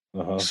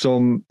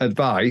some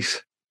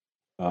advice,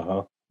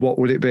 what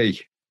would it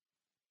be?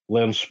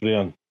 Learn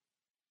spraying.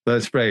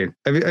 Learn spraying.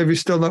 Have you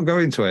still not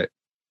going to it?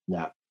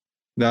 Nah.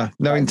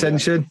 No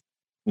intention.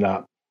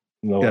 Nah,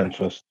 no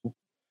interest.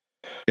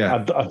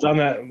 Yeah, I've done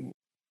it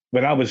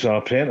when I was an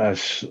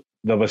apprentice.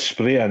 There was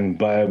spraying,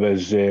 but it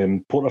was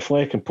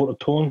Portafleck and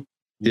Portatone.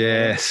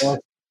 Yes,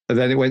 and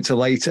then it went to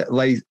latex,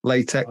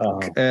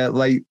 latone, and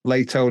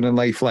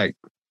Layfleck.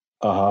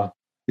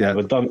 Yeah,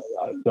 we've done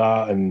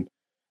that, and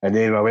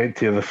then I went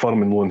to the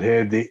firm in Lone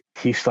Head.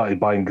 He started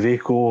buying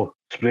Graco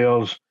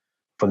sprayers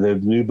for the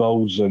new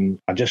builds, and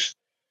I just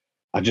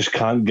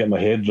can't get my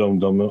head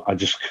around them.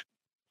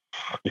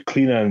 The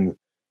cleaning,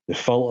 the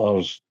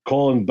filters.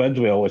 Colin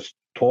Bidwell has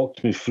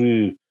talked me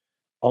through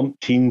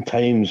umpteen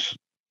times,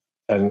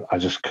 and I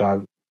just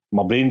can't.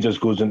 My brain just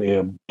goes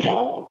into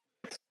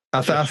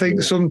I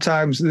think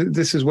sometimes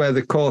this is where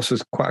the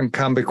courses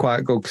can be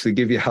quite good because they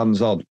give you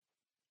hands-on.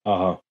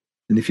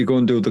 And if you go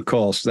and do the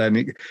course, then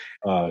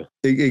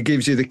it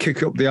gives you the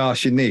kick up the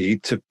arse you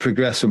need to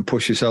progress and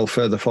push yourself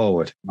further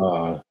forward.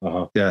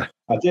 Yeah.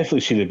 I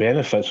definitely see the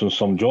benefits on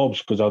some jobs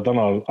because I've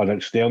done an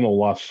external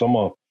last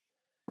summer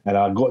and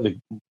I got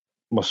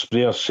my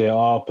sprayer set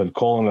up and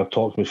Colin had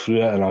talked me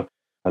through it and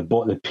I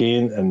bought the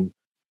paint and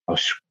I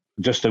was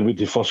just about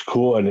the first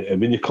coat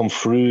and when you come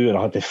through and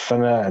I had to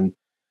thin it and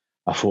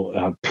I thought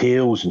I had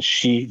pails and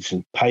sheets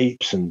and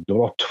pipes and they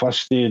were all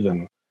twisted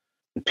and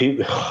the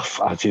paper,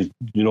 I said,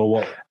 you know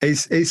what?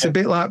 It's a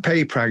bit like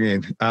paper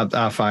hanging.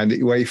 I find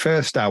it where your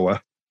first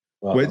hour,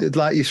 where,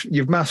 like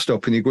you've masked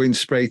up and you're going to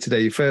spray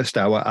today. Your first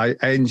hour, I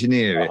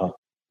engineer it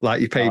like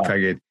your paper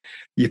hanging.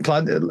 You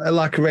plan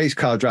like a race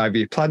car driver.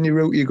 You plan your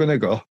route you're going to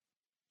go,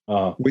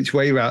 which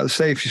way round.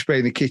 Say if you spray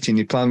in the kitchen,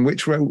 you plan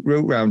which route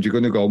round you're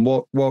going to go and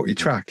walk your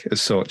track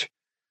as such,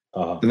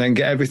 and then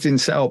get everything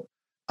set up.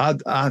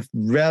 I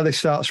rarely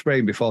start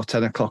spraying before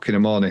 10 o'clock in the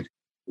morning.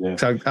 Yeah.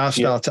 So I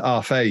start at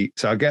 8:30.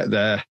 So I get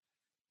there,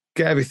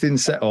 get everything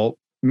set up,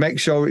 make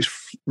sure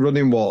it's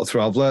running water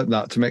through. I've learned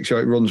that to make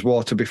sure it runs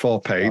water before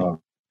paint,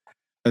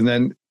 and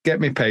then get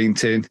me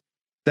painting,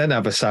 then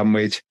have a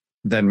sandwich,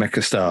 then make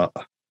a start.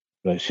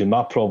 Right. See,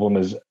 my problem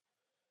is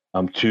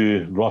I'm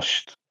too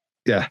rushed.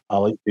 Yeah. I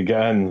like to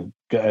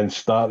get in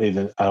started,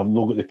 and I've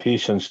not got the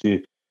patience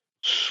to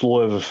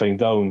slow everything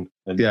down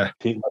and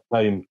take my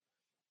time.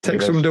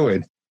 Take some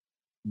doing.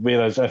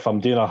 Whereas if I'm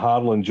doing a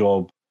Harlan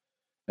job,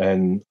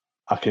 and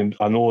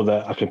I know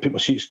that I can put my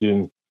sheets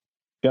down,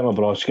 get my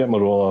brush, get my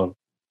roller,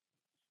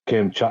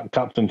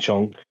 Captain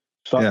Chunk,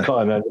 start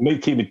cutting it. It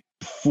might take me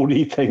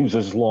 40 times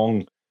as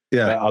long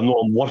Yeah, I know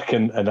I'm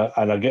working, and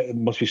I get it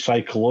must be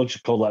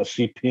psychological that I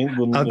see paint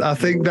going. I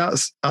think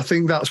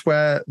that's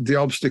where the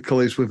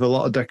obstacle is with a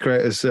lot of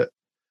decorators that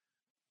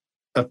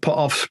are put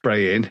off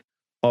spraying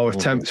or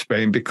attempt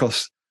spraying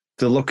because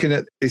they're looking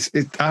at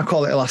I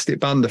call it elastic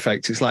band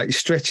effect. It's like you're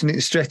stretching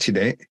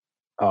it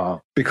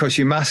because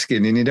you're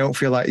masking and you don't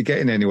feel like you're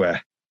getting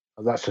anywhere.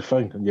 That's the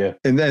thing, yeah.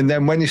 And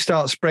then when you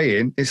start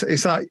spraying,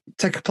 it's like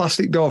take a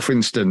plastic door for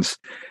instance.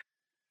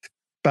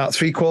 About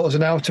 3/4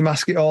 an hour to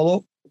mask it all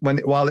up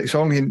while it's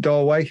hung in the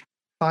doorway.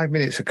 5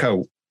 minutes a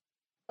coat.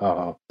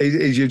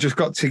 You've just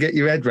got to get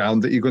your head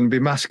round that you're going to be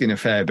masking a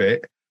fair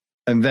bit,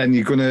 and then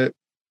you're going to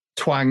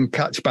twang,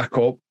 catch back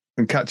up,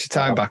 and catch your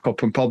time back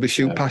up, and probably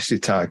shoot past your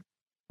time.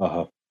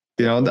 You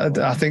know, and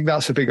I think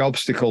that's a big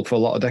obstacle for a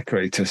lot of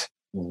decorators.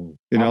 You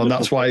know, and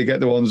that's why you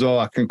get the ones,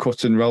 I can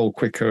cut and roll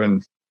quicker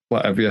and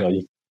whatever.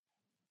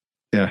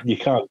 Yeah, you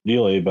can't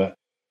really, but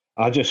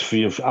I just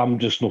feel I'm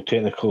just not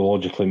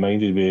technologically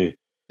minded with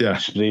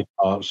spray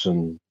parts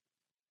and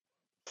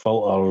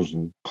filters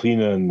and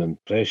cleaning and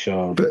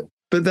pressure.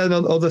 But then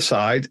on the other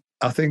side,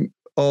 I think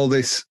all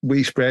this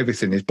we spray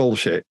everything is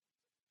bullshit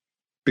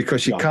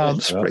because you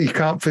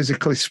can't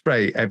physically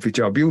spray every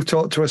job. You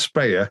talk to a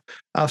sprayer.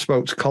 I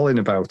spoke to Colin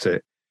about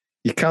it.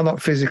 You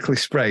cannot physically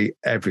spray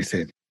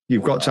everything.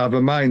 You've got to have a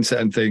mindset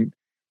and think,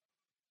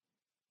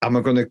 am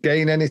I going to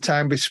gain any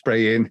time by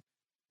spraying?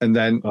 And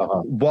then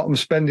what I'm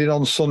spending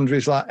on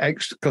sundries like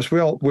extra, because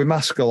we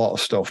mask a lot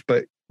of stuff,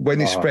 but when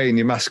you're spraying,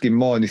 you're masking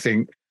more, and you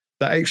think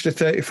that extra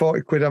 30,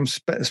 40 quid I'm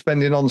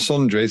spending on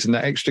sundries and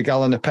that extra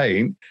gallon of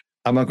paint,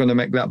 am I going to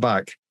make that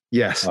back?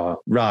 Yes.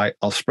 Right,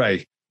 I'll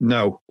spray.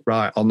 No,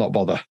 right, I'll not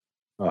bother.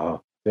 You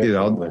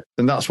know,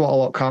 and that's what a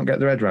lot can't get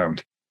their head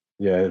round.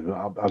 Yeah,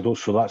 I don't.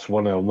 So that's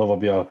one I'll never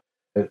be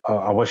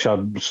I wish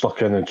I'd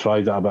stuck in and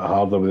tried it a bit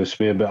harder with the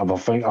spray, but I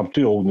think I'm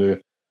too old now.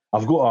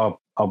 I've got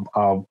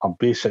a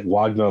basic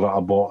Wagner that I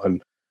bought,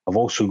 and I've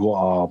also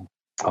got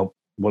a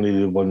one of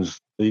the ones,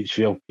 the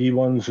HVLP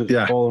ones. I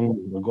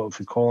got it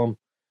from Colin.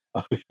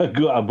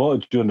 I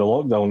bought it during the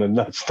lockdown,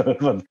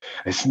 and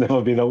it's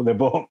never been out in the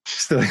box.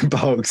 Still in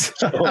box.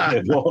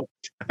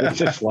 It's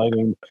just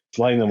lying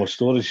in my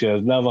storage here.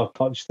 I've never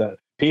touched it.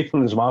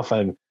 Papering is my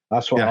thing.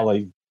 That's what I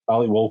like. I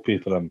like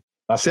wallpapering.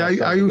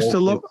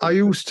 I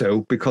used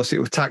to because it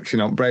was taxing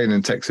on brain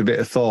and takes a bit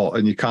of thought,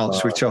 and you can't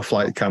switch off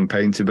like you can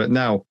painting. But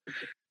now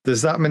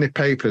there's that many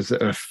papers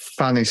that are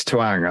fannies to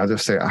hang. I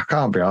just say I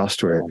can't be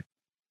arsed with it.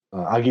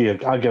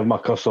 I give my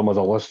customers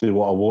a list of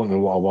what I want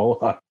and what I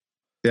will.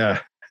 Yeah.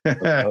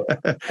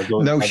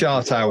 No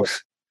short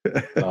house.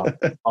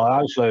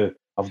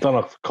 I've done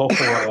a couple.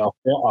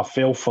 I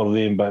fell for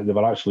them, but they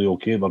were actually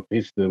okay. But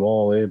pasted them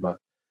all, But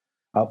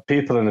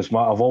papering is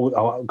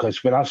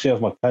because when I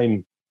served my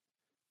time,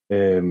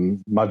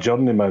 my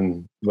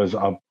journeyman was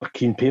a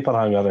keen paper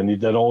hanger, and he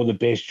did all the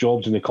best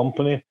jobs in the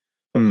company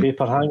for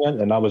paper hanging,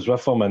 and I was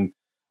with him, and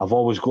I've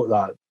always got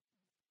that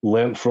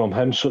learnt from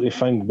him sort of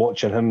thing,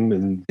 watching him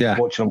and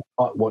watching him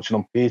cut, watching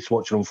him paste,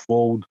 watching him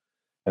fold,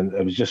 and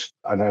it was just,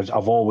 and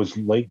I've always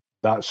liked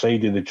that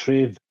side of the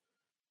trade.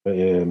 But,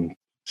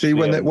 see,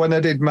 when I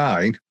did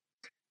mine,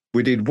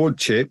 we did wood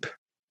chip,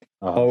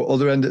 or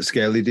other end of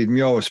scale, he did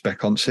Mura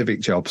spec on Civic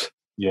jobs.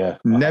 Yeah.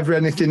 Never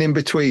anything in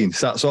between.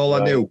 So that's all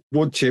I knew.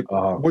 Wood chip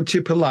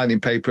and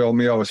lining paper on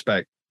Mura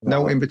spec.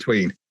 No in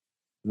between.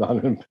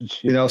 None in between.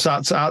 You know, so I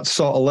had to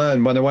sort of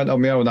learn when I went on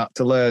my own. I had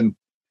to learn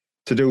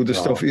to do the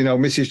stuff, you know,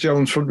 Mrs.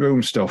 Jones' front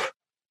room stuff.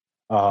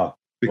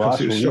 Because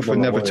it was stuff we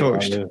never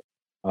touched.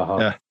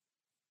 Yeah.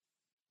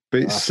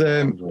 But it's,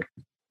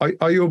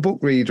 are you a book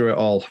reader at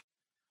all?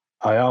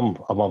 I am.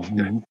 I'm a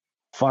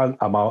fan.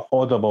 I'm an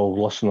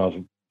Audible listener.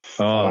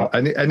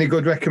 Any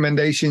good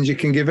recommendations you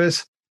can give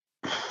us?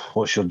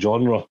 What's your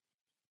genre?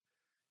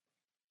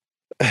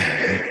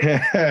 Is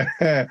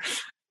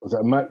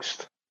it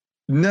mixed?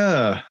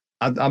 No,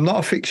 I'm not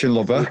a fiction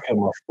lover.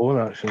 My phone,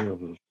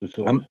 actually.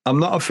 I'm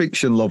not a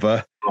fiction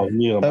lover.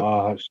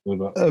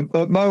 But at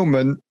the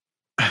moment,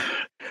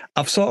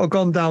 I've sort of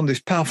gone down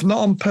this path, not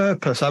on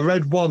purpose. I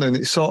read one and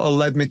it sort of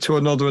led me to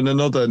another and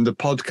another, and the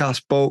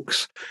podcast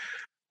books.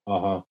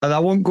 And I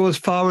won't go as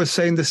far as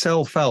saying they're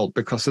self-help,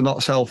 because they're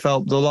not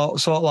self-help. They're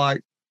sort of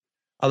like,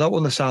 I don't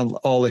want to sound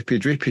all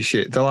hippy-drippy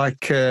shit. They're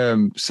like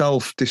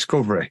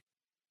self-discovery.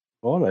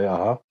 All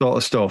right, sort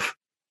of stuff.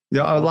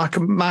 Yeah, like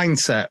a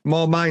mindset,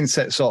 more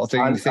mindset sort of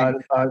thing. And you think,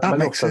 that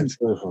makes sense.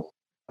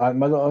 Ant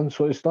Middleton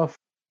sort of stuff.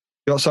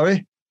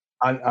 Sorry?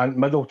 Ant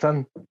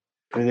Middleton.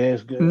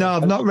 No,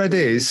 I've not read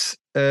his.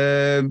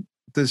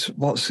 There's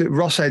Ross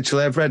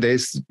Edgley. I've read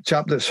his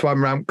chap that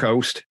swam Ramp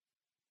Coast.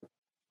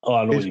 Oh,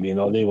 I know what you mean.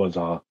 All they ones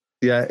are.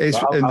 Yeah,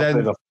 and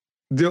then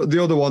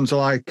the other ones are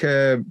like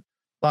a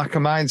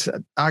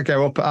mindset. I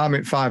go up. I'm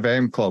at 5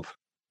 a.m. club.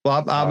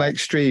 Well, I'm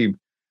extreme.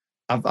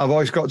 I've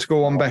always got to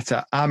go one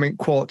better. I'm in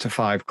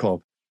 4:45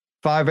 club.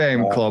 5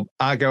 a.m. club.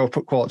 I go up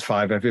at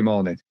 4:45 every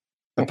morning.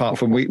 Apart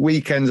from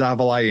weekends, I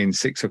have a lie-in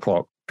 6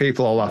 o'clock.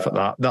 People all laugh at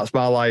that. That's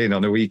my lie-in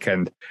on a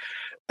weekend.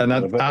 And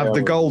I have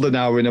the golden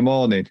hour in the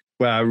morning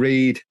where I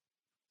read,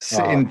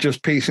 sitting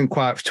just peace and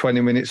quiet for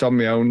 20 minutes on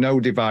my own, no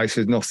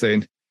devices,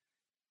 nothing.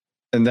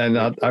 And then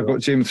I've got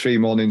gym 3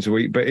 mornings a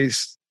week. But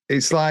it's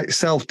like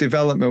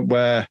self-development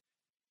where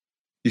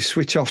you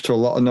switch off to a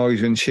lot of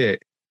noise and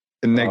shit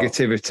and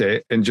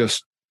negativity and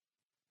just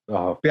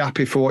be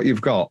happy for what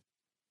you've got.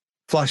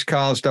 Flash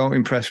cars don't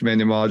impress me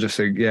anymore. I just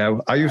think, yeah,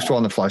 I used to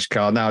want a flash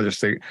car. Now I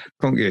just think,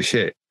 couldn't give a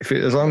shit.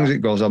 As long as it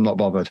goes, I'm not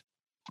bothered.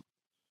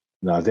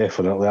 No,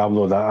 definitely. I'm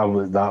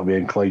not that way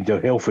inclined. Your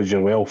health is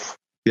your wealth.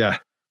 Yeah.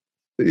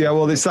 Yeah,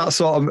 well, it's that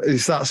sort of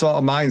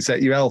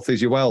mindset. Your health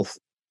is your wealth,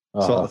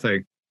 sort of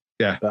thing.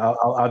 Yeah. But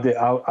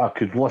I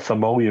could list a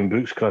million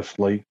books, Chris.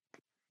 Like,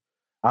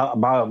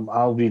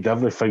 I'll read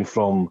everything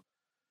from.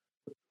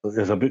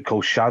 There's a book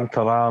called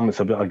Shantaram. It's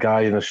about a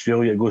guy in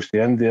Australia that goes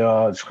to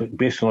India. It's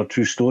based on a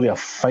true story, I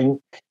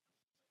think.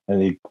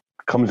 And he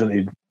comes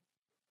into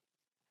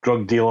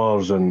drug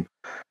dealers and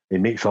he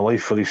makes a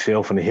life for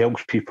himself and he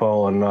helps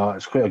people. And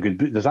it's quite a good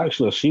book. There's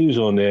actually a series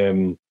on.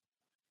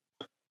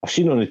 I've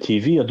seen it on the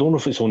TV. I don't know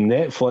if it's on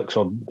Netflix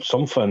or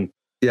something.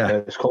 Yeah,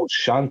 it's called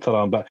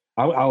Shantaram. But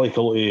I like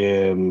a lot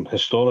of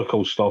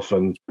historical stuff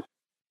and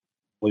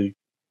like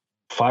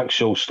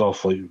factual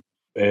stuff, like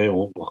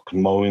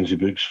millions of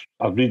books.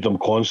 I read them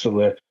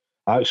constantly.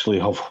 I actually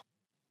have.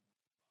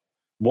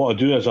 What I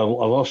do is I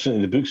listen to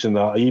the books and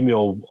I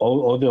email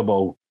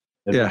Audible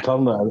and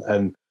return it,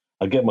 and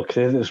I get my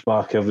credits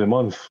back every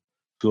month,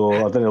 so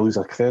I didn't lose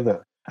a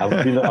credit. I've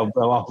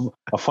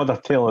had a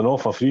telling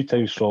off a few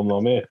times from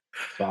them,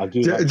 but I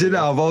do. Do you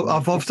know?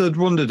 I've often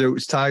wondered who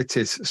it's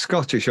tightest,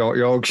 Scottish or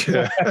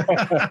Yorkshire.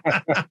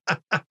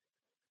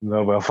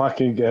 No, but if I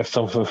can get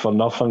something for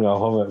nothing,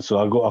 I'll have it. So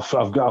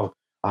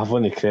I have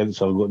any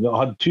credits I've got.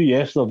 I had 2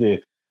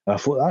 yesterday, and I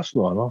thought that's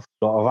not enough.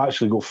 But I've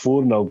actually got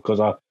 4 now because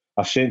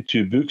I sent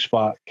 2 books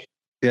back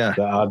that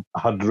I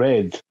had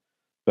read,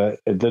 but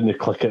it didn't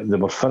click it. They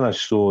were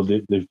finished, so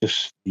they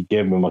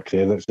gave me my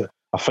credits.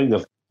 I think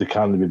they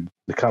can't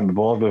be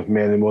bothered with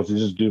me anymore. They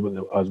just do what they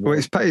as well. Well,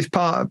 it's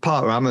part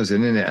of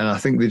Amazon, isn't it? And I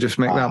think they just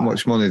make that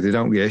much money. They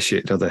don't give a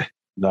shit, do they?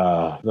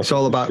 Nah. It's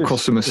all about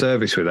customer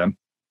service with them.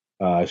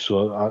 But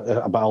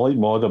I like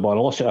my Audible. I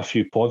listen to a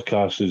few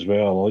podcasts as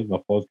well. I like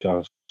my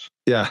podcasts.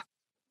 Yeah.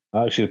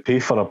 I actually pay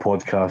for a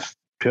podcast.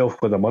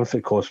 £12 a month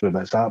it costs me,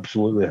 but it's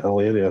absolutely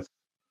hilarious.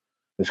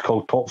 It's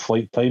called Top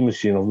Flight Time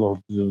Machine. I've not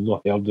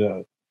heard of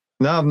it.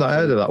 No, I've not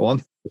heard of that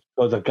one.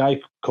 There's a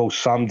guy called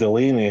Sam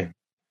Delaney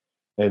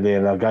and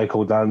then a guy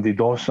called Andy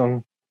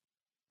Dawson.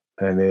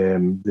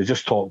 And they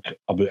just talk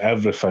about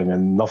everything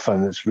and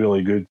nothing. It's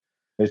really good.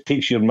 It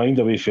takes your mind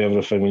away from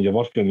everything when you're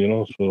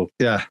working, So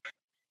yeah.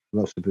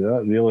 That's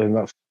about it, really, and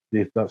that's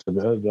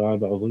about it. I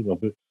like my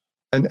book.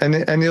 And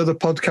any other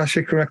podcasts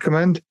you can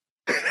recommend?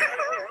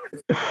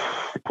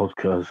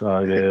 Podcasts.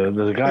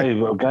 There's a guy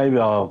with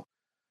a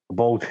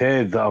bald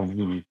head that I've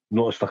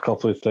noticed a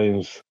couple of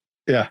times.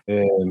 Yeah.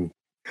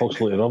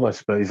 Talks like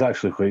rubbish, but he's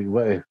actually quite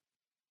witty.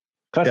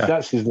 Chris,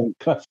 that's his name,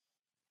 Chris.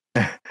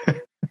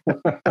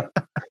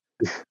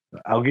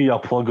 I'll give you a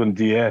plug on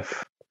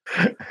DF.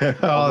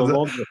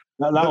 That'll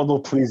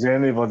not please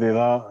anybody,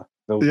 that.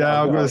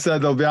 Yeah, I'm going to say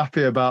they'll be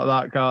happy about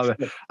that, can't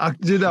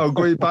they?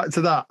 Going back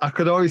to that, I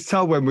could always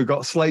tell when we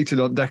got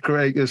slated on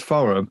Decorators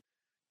Forum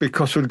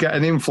because we'd get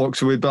an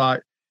influx. We'd be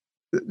like,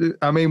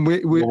 I mean,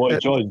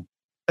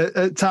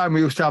 at time we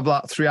used to have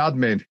like 3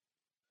 admin,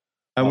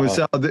 and we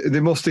said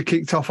they must have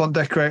kicked off on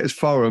Decorators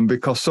Forum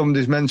because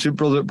somebody's mentioned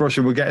Brother Brush,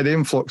 and we get an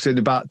influx in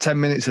about 10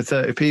 minutes of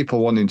 30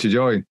 people wanting to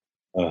join.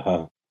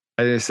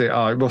 And you say,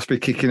 it must be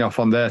kicking off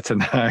on there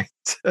tonight.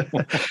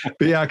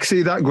 But yeah, I can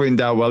see that going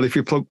down well if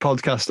you plug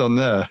podcast on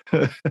there.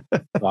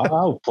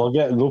 I'll plug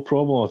it, no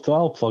problem at all.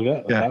 I'll plug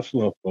it. Yeah. That's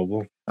no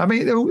problem. I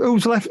mean,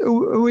 who's left?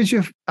 Who is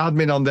your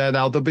admin on there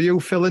now? There'll be you,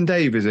 Phil and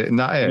Dave, is it? In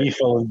that area?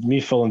 Me,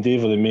 Phil and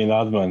Dave are the main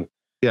admin.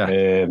 Yeah.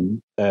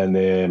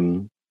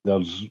 And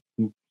there's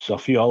a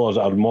few others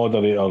that are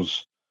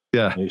moderators.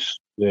 Yeah. It's,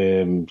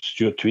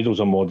 Stuart Tweedle's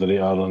a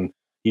moderator, and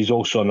he's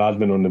also an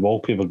admin on the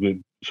wallpaper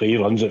group. So he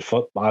runs it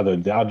for. I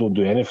don't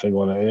do anything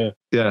on it.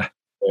 Yeah.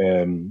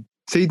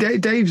 See,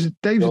 Dave's a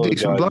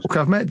decent bloke.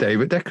 I've met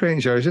Dave at Decorating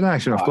Show. He's a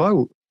nice enough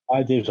bloke.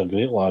 Dave's a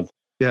great lad.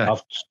 Yeah.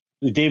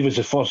 Dave was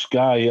the first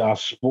guy I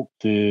spoke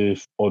to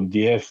on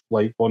DF,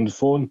 like on the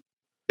phone.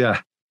 Yeah.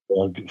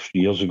 A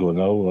few years ago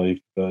now,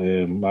 like,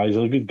 but he's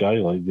a good guy,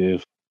 like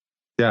Dave.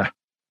 Yeah.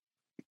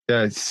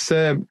 Yeah. It's,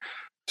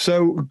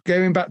 so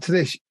going back to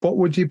this, what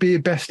would you be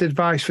your best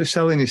advice for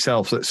selling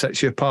yourself that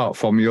sets you apart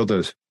from the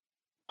others?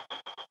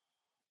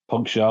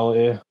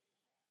 Punctuality.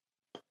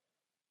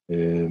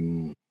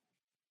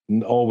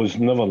 Always,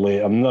 never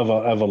late. I'm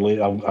never ever late.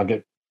 I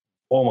get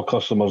all my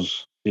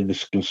customers, they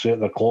can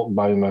set their clock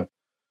by me.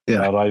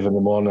 Yeah. I arrive in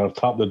the morning. I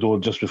tap the door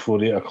just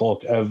before 8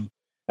 o'clock.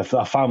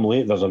 If I'm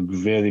late, there's a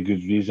very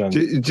good reason.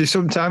 Do you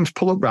sometimes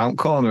pull up round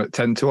corner at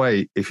 10 to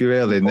 8 if you're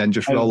early and then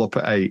just roll up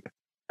at 8?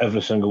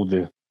 Every single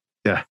day.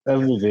 Yeah.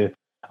 Every day.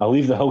 I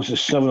leave the house at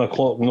 7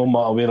 o'clock, no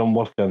matter where I'm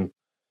working.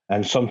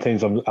 and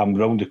sometimes I'm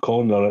round the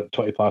corner at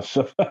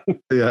 7:20.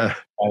 Yeah.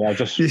 And I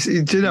just...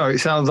 do you know, it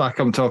sounds like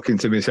I'm talking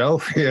to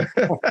myself. Yeah.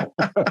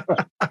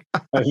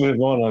 Every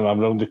morning I'm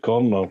round the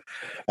corner.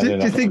 Do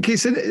you think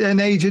it's an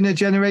age and a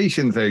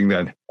generation thing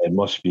then? It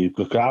must be,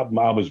 because I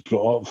was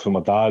brought up from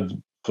my dad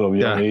from a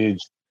young age.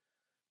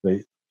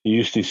 Like, he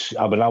used to,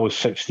 when I was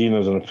 16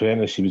 as an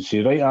apprentice, he would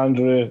say, "Right,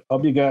 Andrew,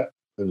 up you get."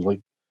 It was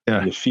like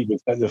your feet would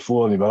hit the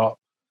floor and you were up.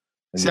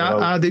 See,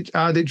 I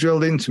had it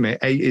drilled into me,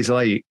 8 is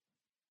late.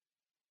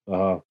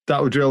 That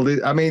was drilled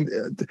in. I mean,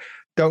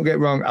 don't get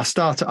wrong, I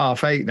start at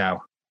 8:30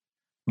 now.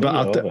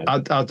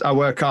 But I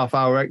work half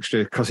hour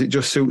extra because it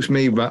just suits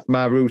me,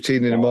 my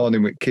routine in the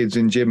morning with kids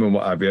and gym and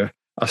what have you.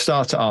 I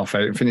start at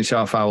 8:30 and finish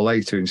half hour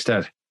later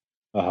instead.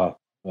 But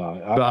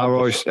I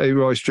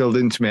always drilled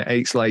into me at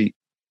 8's late.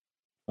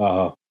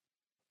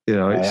 You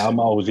know, I'm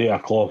always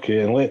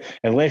 8:00,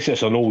 unless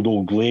it's an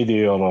old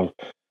lady, or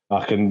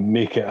I can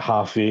make it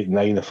 8:30,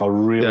 9 if I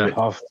really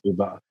have to.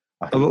 But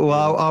I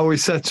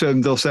always said to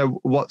them, they'll say,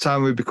 "What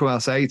time would be coming?" I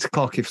say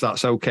 8:00 if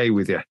that's okay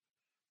with you.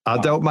 I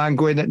don't mind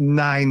going at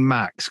 9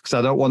 max because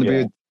I don't want to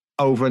be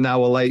over an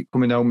hour late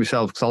coming home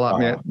myself, because I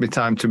like my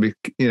time to be,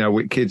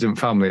 with kids and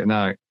family at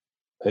night.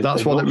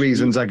 That's one of the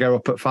reasons I get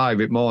up at 5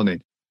 in the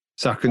morning,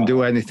 so I can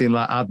do anything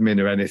like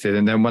admin or anything.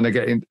 And then when I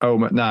get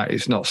home at night,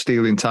 it's not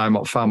stealing time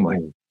off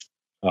family.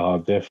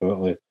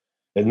 Definitely.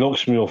 It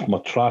knocks me off my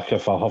track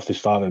if I have to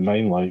start at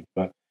 9,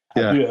 but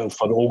I do it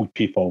for old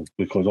people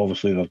because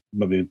obviously they're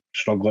maybe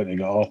struggling to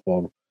get up.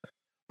 Or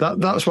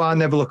that's why I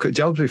never look at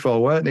jobs before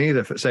work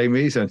either, for the same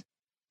reason.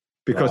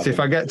 Because if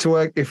I get to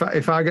work, if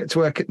I get to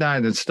work at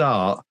 9 and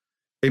start,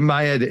 in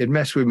my head, it'd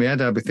mess with my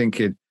head. I'd be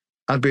thinking,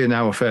 I'd be an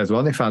hour further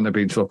on if I hadn't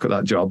been to look at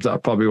that job that I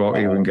probably won't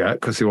even get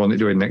because they want it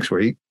doing next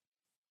week.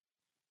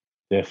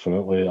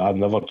 Definitely. I'd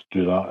never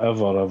do that,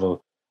 ever.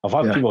 I've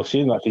had people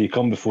saying that, can you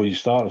come before you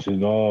start? I say,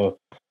 no.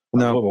 I've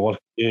got my work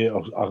at 8,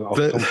 or I'll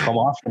come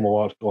after my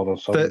work or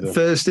something.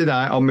 Thursday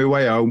night on my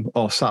way home,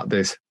 or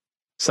Saturday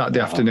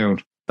afternoon.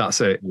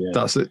 That's it. Yeah.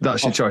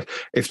 That's your choice.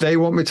 If they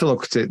want me to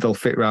look at it, they'll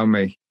fit around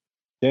me.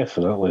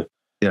 Definitely.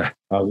 Yeah.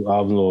 I've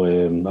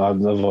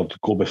never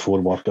go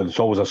before work. It's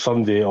always a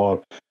Sunday,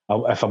 or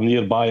if I'm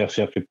nearby, I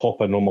say I could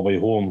pop in on my way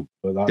home.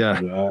 But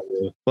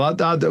Well,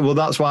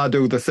 that's why I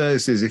do the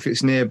Thursdays if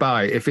it's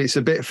nearby. If it's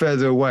a bit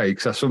further away,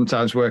 because I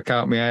sometimes work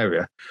out my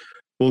area,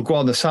 we'll go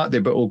on the Saturday,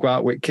 but we'll go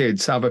out with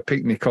kids, have a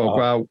picnic or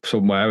go out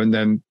somewhere, and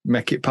then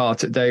make it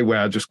part of the day where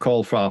I just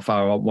call for half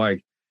hour on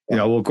way.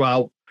 We'll go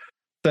out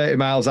 30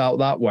 miles out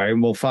that way,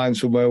 and we'll find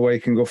somewhere where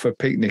you can go for a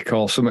picnic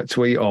or something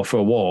to eat or for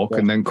a walk,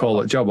 and then call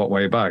it a job on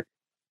way back.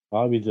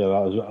 I would do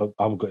that.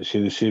 I'm going to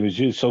say the same as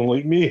you. Sound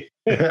like me.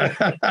 I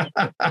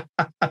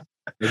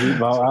take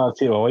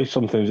my wife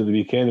sometimes at the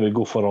weekend, and we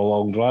go for a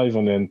long drive,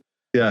 and then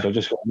so I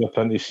just got to nip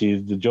in to see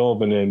the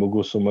job, and then we'll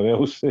go somewhere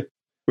else.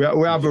 We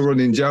have a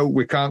running joke.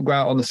 We can't go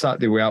out on a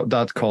Saturday without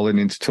Dad calling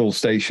into Tool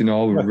Station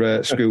or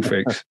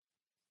Screwfix.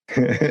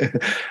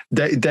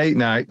 Date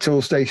night,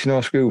 Tool Station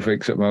or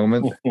Screwfix at the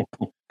moment.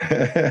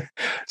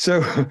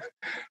 So,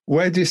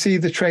 where do you see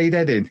the trade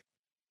heading?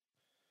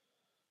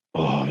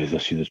 I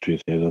see the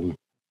trade heading.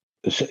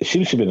 It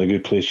seems to be in a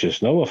good place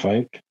just now, I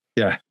think.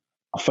 Yeah.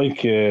 I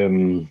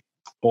think,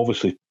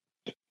 obviously,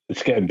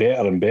 it's getting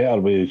better and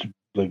better with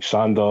like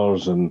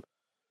sanders and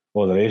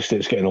all the rest of it.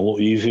 It's getting a lot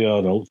easier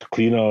and a lot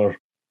cleaner.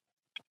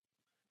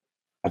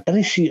 I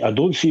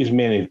don't see as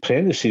many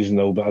apprentices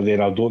now, but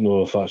then I don't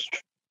know if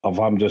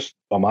I'm just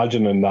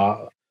imagining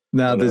that.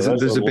 No, there's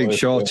a big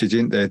shortage,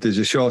 isn't there? There's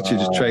a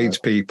shortage of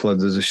tradespeople,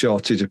 and there's a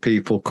shortage of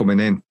people coming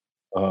in.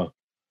 I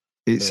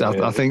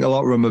think a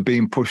lot of them are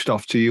being pushed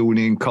off to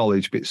uni and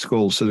college, bit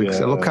school. So they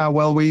say, look how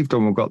well we've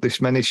done. We've got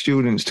this many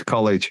students to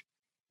college.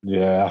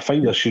 Yeah, I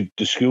think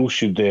the school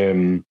should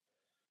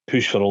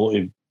push for a lot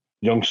of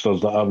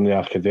youngsters that are in the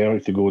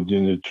academic to go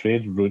down the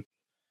trade route,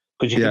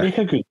 because you can make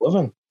a good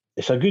living.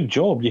 It's a good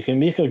job. You can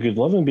make a good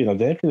living being a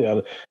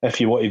decorator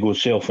if you want to go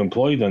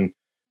self-employed. And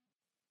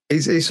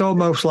it's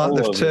almost like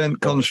they've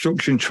turned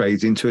construction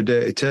trades into a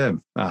dirty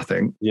term, I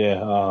think.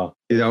 Yeah.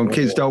 And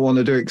kids don't want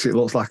to do it because it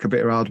looks like a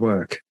bit of hard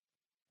work.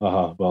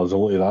 Well, there's a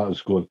lot of that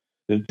that's going.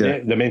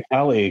 The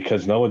mentality of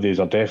kids nowadays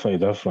are definitely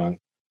different.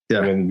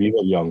 Yeah. When we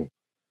were young,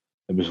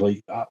 it was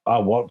like, I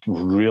worked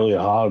really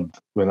hard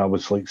when I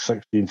was like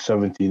 16,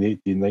 17,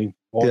 18, 19,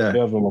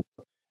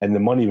 and the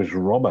money was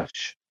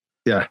rubbish.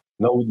 Yeah.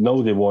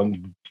 Now they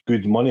want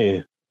good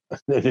money.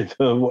 They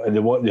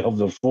want to have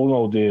their phone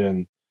all day.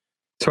 And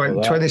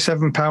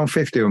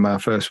 £27.50 on my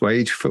first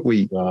wage for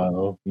week. I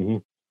know.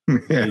 Mm-hmm.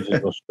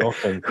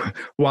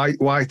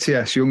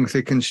 YTS, young,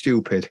 thick and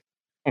stupid.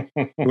 Do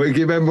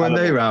you remember when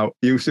they were out?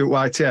 You used to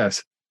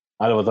YTS?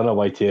 I never done a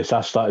YTS. I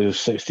started at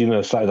 16 and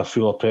I started a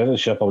full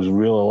apprenticeship. I was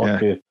really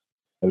lucky.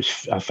 Yeah.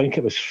 I think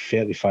it was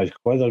 35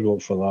 quid I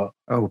got for that.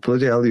 Oh,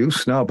 bloody hell, you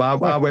snob.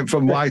 I went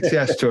from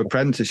YTS to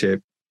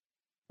apprenticeship.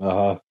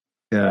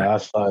 Yeah, I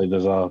started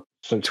as a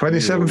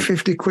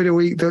 27.50 quid a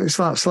week. It's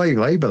like slave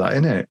labour, that,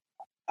 isn't it?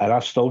 And I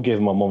still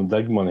gave my mum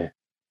dig money.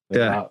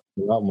 That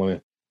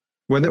money.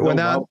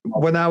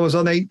 When I was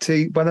on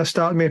 80, when I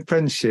started my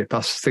apprenticeship,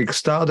 I think I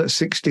started at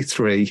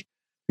 63. I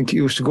think it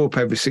used to go up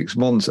every 6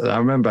 months. And I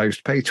remember I used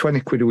to pay 20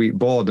 quid a week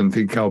board and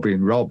think I was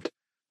being robbed.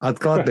 I'd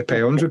gladly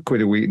pay 100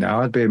 quid a week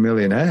now. I'd be a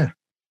millionaire.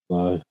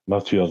 My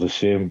two are the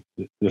same.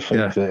 They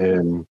think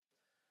that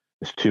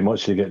it's too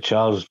much to get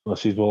charged. I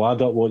said, well,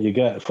 add up what you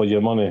get for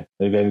your money.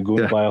 And then go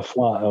and buy a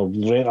flat or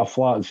rent a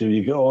flat and see what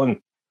you get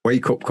on.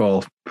 Wake up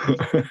call.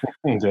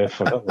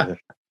 Definitely.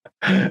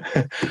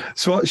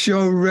 So what's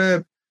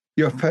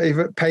your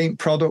favourite paint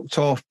product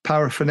or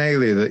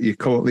paraphernalia that you're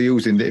currently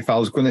using that if I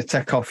was going to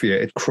take off you,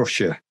 it'd crush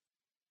you?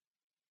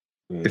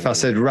 If I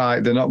said,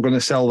 right, they're not going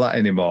to sell that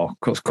anymore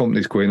because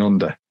company's going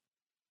under.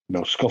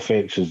 No, Scuff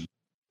X is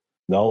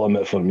the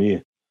ultimate for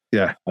me.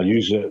 Yeah. I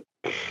use it.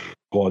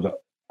 God,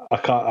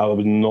 I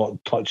would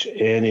not touch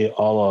any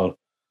other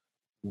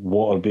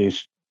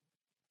water-based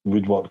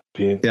woodwork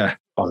paint. Yeah.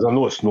 I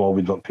know it's not a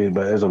woodwork paint,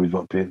 but it is a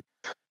woodwork paint.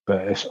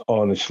 But it's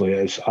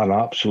an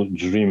absolute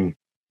dream.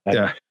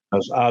 And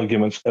there's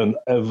arguments in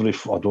every,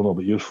 I don't know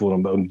about your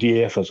forum, but on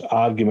DF there's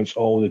arguments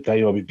all the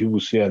time about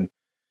people saying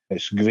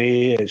it's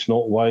grey, it's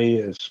not white,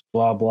 it's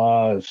blah,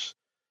 blah.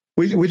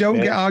 We don't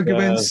get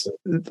arguments.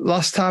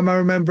 Last time I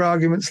remember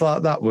arguments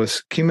like that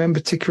was, can you remember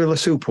Particular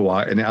Super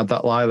White and it had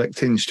that lilac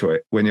tinge to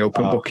it when you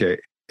open bucket?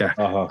 Yeah.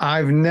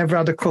 I've never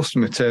had a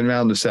customer turn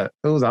around and say,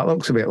 oh, that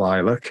looks a bit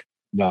lilac.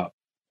 No.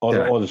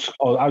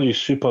 Or I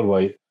use Super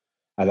White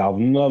and I've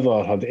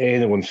never had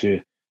anyone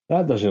say,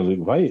 that doesn't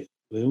look white.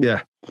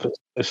 Yeah.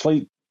 It's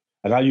like,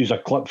 and I use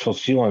Eclipse for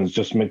sealants,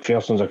 just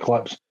McPherson's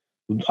Eclipse.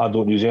 I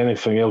don't use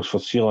anything else for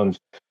sealants.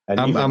 And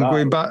I'm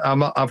going back.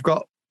 I've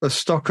got a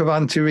stock of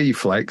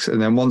anti-reflex,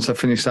 and then once I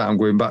finish that, I'm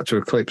going back to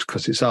Eclipse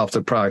because it's half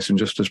the price and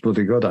just as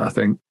bloody good, I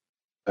think.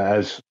 It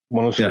is.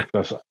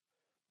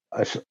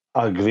 It's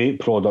a great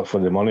product for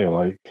the money,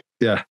 like.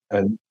 Yeah.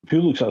 And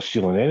who looks at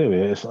sealant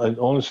anyway? It's like,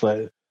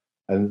 honestly,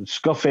 and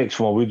Scuff X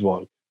from a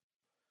woodwork.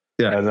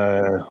 Yeah.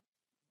 And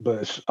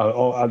but it's,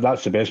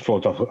 that's the best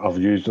product I've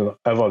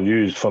ever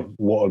used for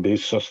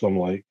water-based system.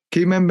 Like, can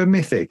you remember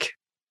Mythic?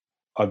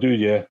 I do,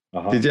 yeah.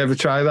 Did you ever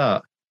try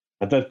that?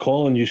 I did.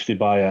 Colin used to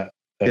buy it.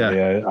 And,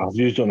 I've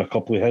used it on a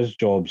couple of his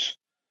jobs,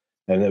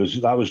 and that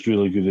was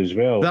really good as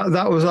well.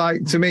 That was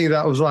like, to me,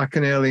 that was like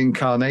an early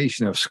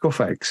incarnation of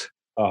Scuff X.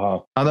 I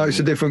know it's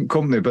a different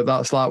company, but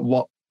that's like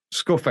what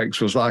Scuff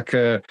X was like.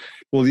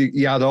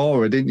 You had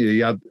Aura, didn't you?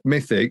 You had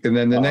Mythic, and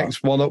then the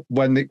next one up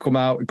when it come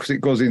out, because it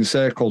goes in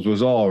circles,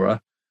 was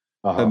Aura.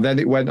 And then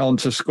it went on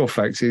to Scuff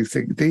X. You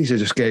think these are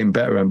just getting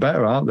better and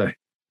better, aren't they?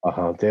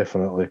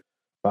 Definitely.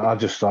 But I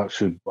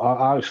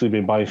actually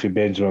been buying for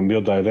Benjamin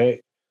Muir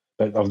direct.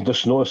 But I've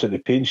just noticed that the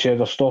paint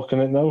shed are stocking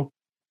it now.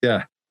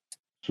 Yeah.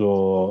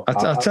 So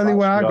I'll tell you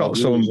where I got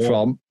some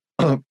from,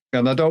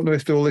 and I don't know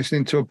if they were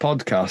listening to a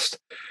podcast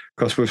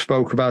because we've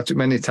spoke about it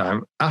many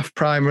times. AF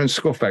Primer and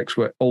Scuff X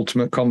were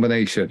ultimate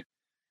combination,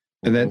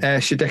 and then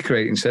Ayrshire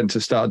Decorating Centre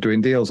started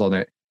doing deals on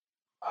it.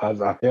 I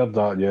heard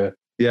that, yeah.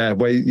 Yeah,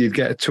 where you'd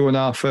get a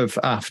 2.5 of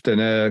aft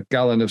and a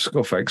gallon of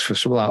Scuff X for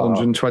something like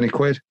 120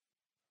 quid.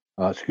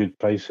 That's a good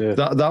price, yeah.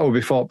 That would be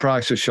before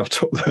prices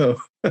shot up, though.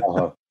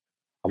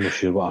 I'm not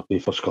sure what I pay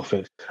for Scuff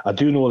X. I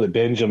do know that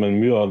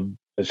Benjamin Muir,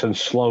 it's in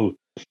Slough,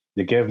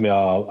 they gave me a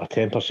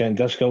 10%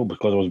 discount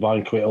because I was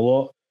buying quite a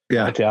lot.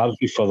 Yeah. I had to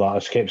argue for that. I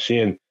kept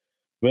saying,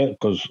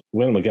 because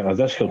when am I getting a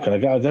discount? Can I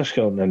get a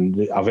discount? And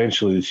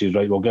eventually they said,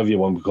 right, we'll give you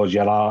one because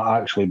you're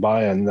actually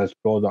buying this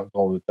product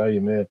all the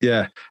time.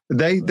 Yeah.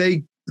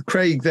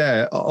 Craig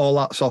there, all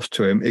that's off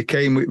to him. It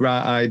came with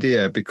right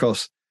idea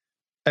because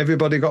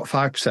everybody got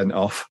 5%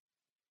 off.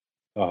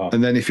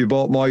 And then if you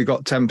bought more, you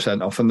got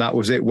 10% off, and that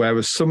was it.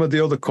 Whereas some of the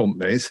other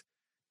companies,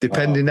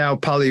 depending how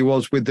pal he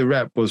was with the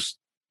rep, was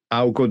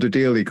how good a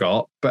deal he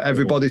got. But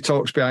everybody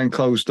talks behind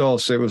closed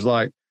doors. So it was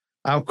like,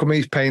 how come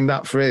he's paying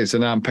that for his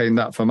and I'm paying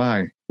that for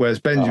mine? Whereas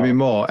Benjamin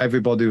Moore,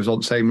 everybody was on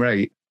the same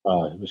rate.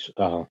 And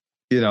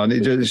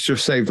it's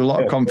just saved a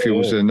lot of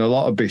confusion, a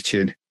lot of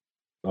bitching.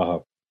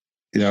 All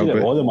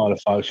the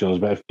manufacturers,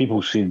 but if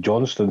people see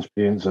Johnston's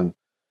paints and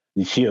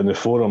you see it on the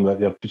forum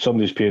that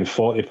somebody's paying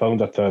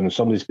 £40 a ton and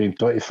somebody's paying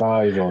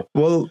 25.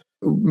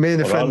 Me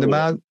and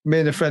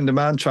a friend of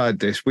mine tried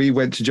this. We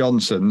went to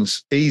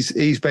Johnson's.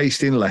 He's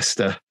based in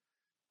Leicester.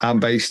 I'm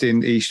based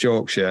in East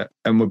Yorkshire,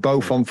 and we're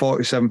both on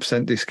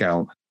 47%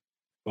 discount.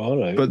 All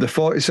right. But the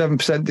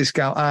 47%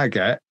 discount I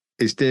get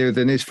is dearer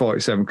than his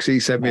 47 because he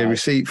sent me a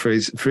receipt for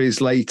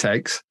his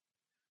latex.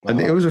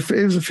 And it was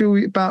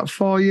about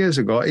 4 years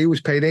ago. He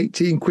was paying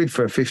 18 quid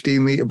for a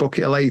 15-litre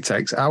bucket of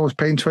latex. I was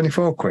paying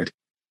 24 quid.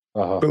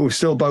 But we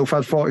still both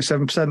had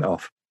 47%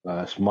 off.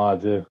 It's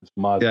mad, yeah. It's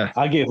mad. Yeah.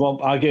 I gave up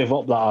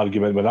that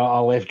argument when I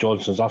left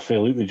Johnston's. I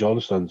fell out with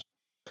Johnston's.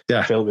 Yeah.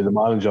 I fell out with the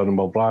manager in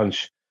my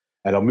branch,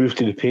 and I moved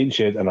to the paint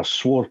shed. And I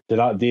swore to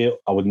that day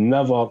I would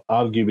never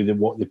argue with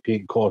what the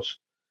paint costs.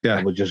 Yeah.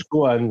 I would just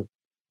go in,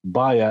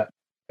 buy it,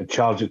 and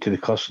charge it to the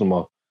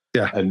customer.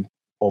 Yeah. And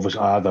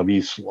obviously I had a wee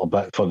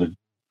bit for the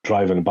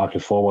driving back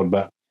and forward,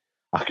 but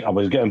I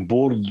was getting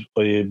bored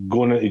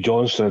going into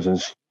Johnston's,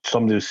 and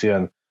somebody was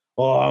saying,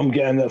 oh, I'm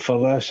getting it for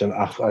this, and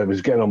I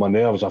was getting on my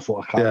nerves. I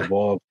thought I can't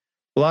bother.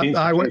 Well,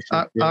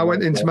 I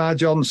went into my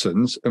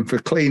Johnson's, and for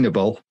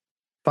cleanable,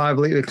 5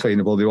 litre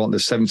cleanable, they wanted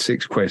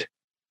 £76.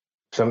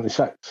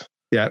 76.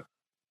 Yeah,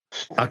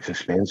 that's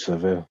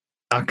expensive. Yeah.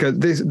 I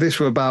could. This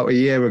was about a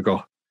year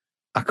ago.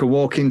 I could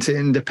walk into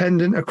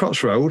Independent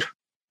across road,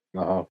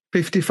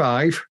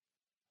 55,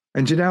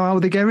 and do you know how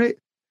they get it?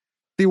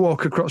 They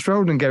walk across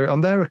road and get it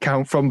on their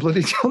account from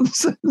bloody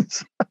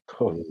Johnson's.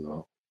 Oh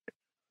no!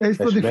 It's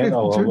bloody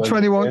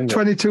 21,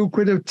 22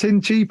 quid a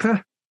tin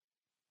cheaper.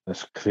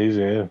 That's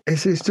crazy. Yeah.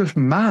 It's just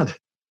mad.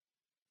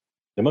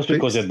 It must be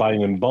because they're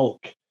buying in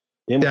bulk.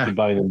 They must be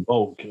buying in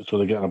bulk, so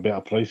they're getting a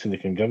better price than they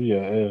can give you.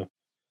 Yeah.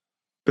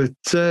 But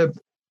so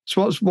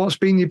what's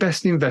been your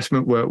best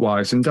investment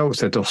work-wise? And don't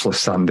say dustless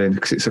sanding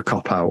because it's a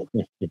cop-out.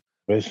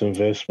 Best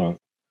investment?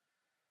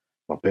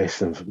 My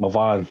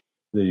van.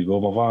 There you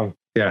go, my van.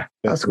 Yeah,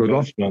 that's a good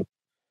one.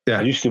 Yeah.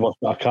 I used to work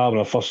at a car when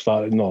I first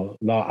started. No,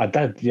 I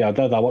did. Yeah, I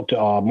did. I worked at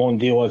a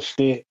Mondale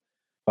estate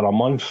for a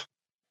month.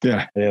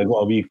 Yeah. And I got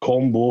a wee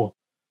combo.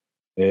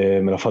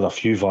 And I've had a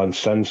few vans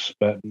since.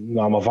 But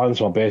no, my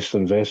van's my best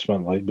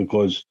investment, like,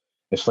 because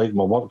it's like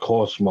my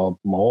workhorse,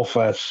 my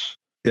office.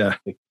 Yeah.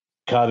 It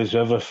carries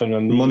everything I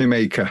need.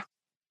 Moneymaker.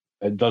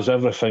 It does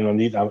everything I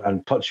need.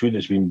 And touch wood,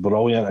 it's been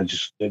brilliant.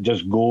 It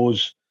just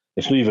goes.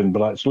 It's not even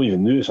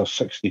new. It's a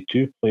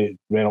 62 plate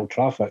Renault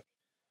Traffic.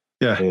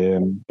 Yeah.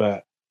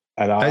 But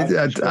I have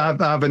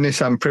a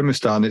Nissan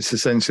Primastar, and it's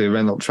essentially a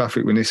Renault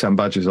Traffic with Nissan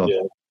badges on.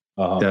 Yeah.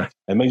 Yeah.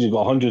 And mine's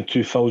got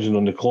 102,000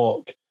 on the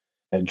clock.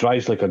 It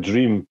drives like a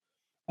dream.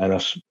 And I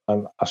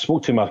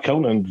spoke to my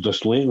accountant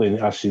just lately,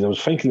 and I said, I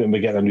was thinking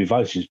about getting a new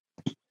van. She says,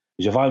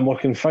 is your van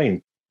working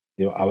fine?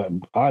 You know, I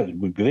went, it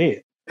would be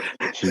great.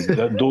 She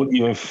said, don't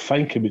even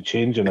think about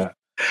changing it.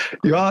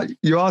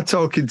 You are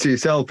talking to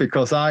yourself,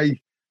 because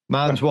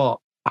mine's what?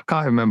 I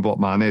can't remember what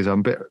mine is.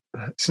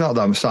 It's not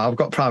that I'm sorry. I've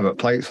got private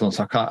plates on,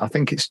 so I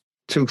think it's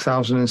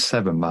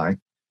 2007, mine.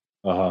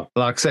 Like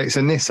I say, it's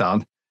a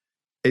Nissan.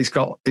 It's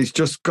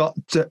just got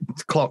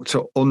clocked to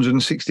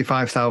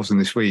 165,000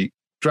 this week.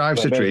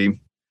 Drives a dream.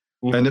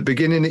 Mm-hmm. And at the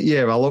beginning of the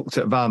year, I looked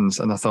at vans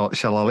and I thought,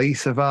 shall I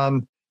lease a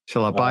van?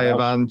 Shall I buy a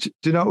van? Do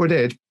you know what we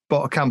did?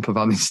 Bought a camper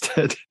van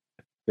instead.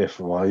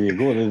 Definitely.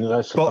 There you go.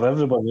 That's for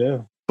everybody, yeah.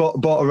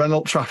 Bought a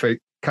Renault Traffic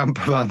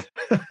camper van.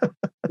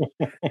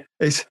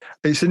 It's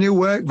a new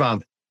work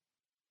van.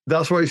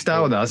 That's what it's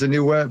down as, a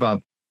new work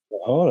van.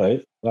 All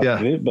right.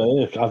 That's great.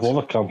 But I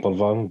love a camper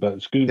van, but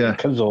it's good. The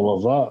kids all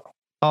love that.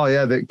 Oh,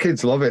 yeah, the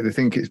kids love it. They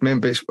think it's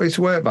mint, but it's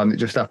a work van. It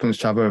just happens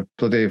to have a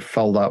bloody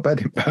fold-out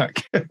bed in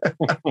back. My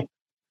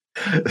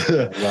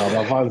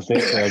van's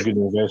definitely a good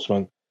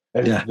investment.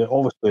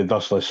 Obviously,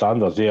 dustless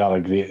sanders, they are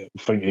a great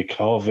thing to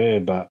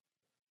have, but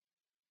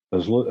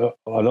there's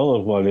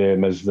another one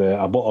is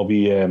I bought a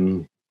wee,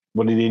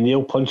 one of the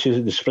nail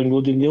punches, the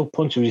spring-loaded nail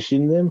punch. Have you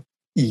seen them?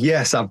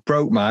 Yes, I've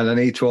broke mine. I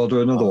need to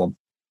order another one.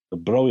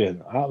 They're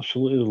brilliant. I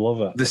absolutely love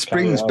it. The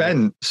spring's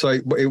bent, so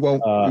it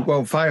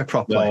won't fire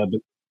properly.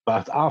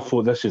 But I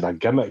thought this is a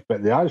gimmick,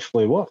 but they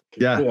actually work.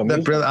 Yeah,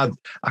 they're brilliant.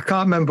 I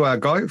can't remember where I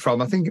got it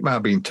from. I think it might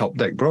have been Top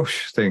Deck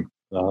Brush thing.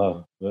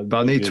 But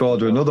I need to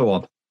order another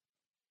one.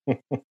 I'm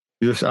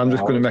just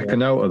going to make a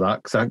note of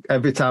that, because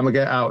every time I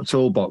get out of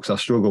toolbox, I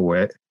struggle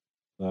with it.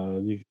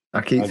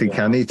 I keep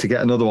thinking I need to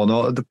get another one.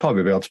 Or I'd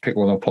probably be able to pick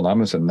one up on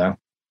Amazon now.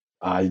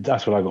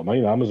 That's where I got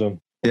mine, Amazon.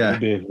 Yeah.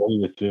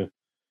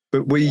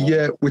 But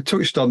we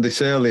touched on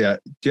this earlier.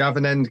 Do you have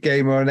an end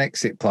game or an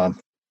exit plan?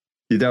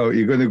 You don't.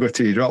 You're going to go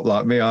to your drop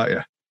like me, aren't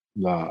you?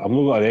 Nah, I've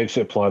not got an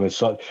exit plan as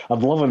such.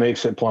 I'd love an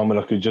exit plan where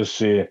I could just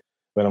say,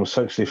 when I'm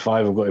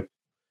 65, I've got to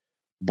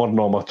burn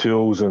all my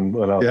tools and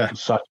when I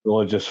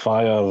sacrilegious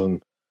fire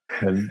and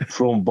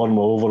burn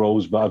my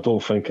overalls. But I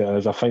don't think it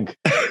is. I think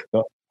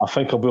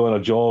I'll be on a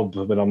job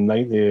when I'm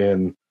 90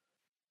 and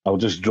I'll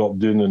just drop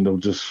down and they'll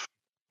just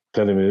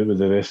carry me out with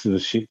the rest of the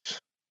sheets.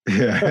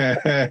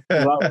 Yeah,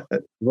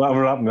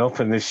 wrap me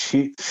up in the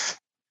sheets.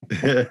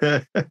 Is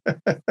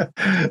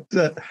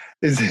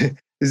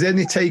there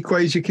any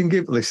takeaways you can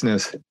give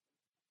listeners?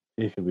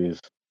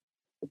 Takeaways.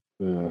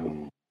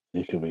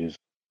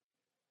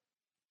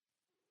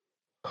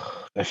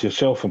 If you're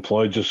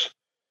self-employed, just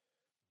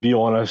be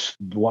honest,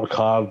 work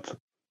hard,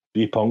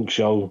 be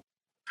punctual,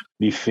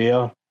 be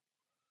fair.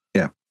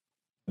 Yeah.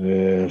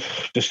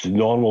 Just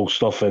normal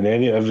stuff in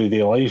any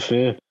everyday life.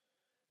 I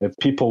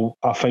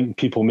think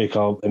people make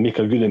a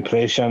good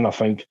impression. I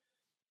think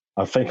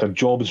a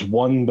job's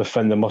won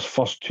within the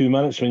first 2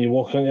 minutes when you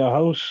walk into a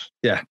house.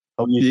 Yeah.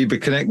 You either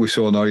connect with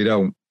someone or you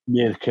don't.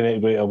 Yeah,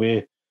 connect right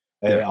away.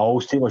 I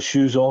always take my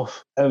shoes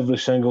off every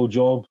single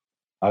job.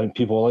 I think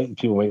people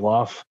might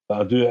laugh,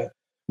 but I do it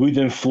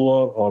wooden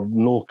floor or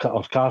no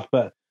or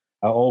carpet.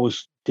 I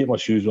always take my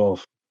shoes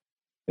off.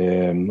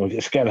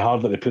 It's getting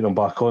harder to put them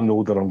back on the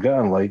older I'm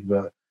getting.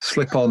 But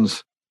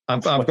slip-ons.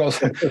 When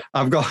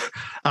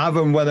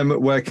I'm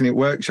working at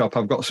workshop,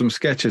 I've got some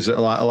sketches that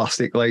are like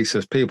elastic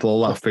laces. People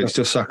will laugh, but it's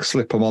just so I can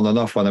slip them on and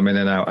off when I'm in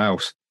and out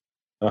house.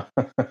 But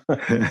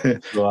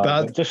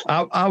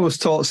I was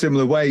taught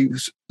similar way.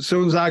 As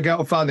soon as I get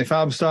off van, if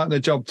I'm starting a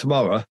job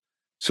tomorrow, as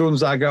soon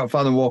as I get off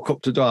van and walk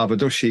up to the door, I have a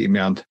dust sheet in my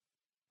hand.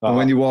 And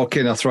when you walk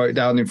in, I throw it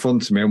down in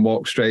front of me and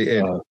walk straight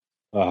in.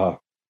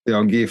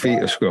 And give your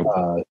feet a scrub.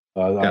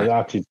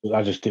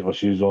 I just take my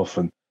shoes off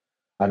and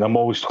I'm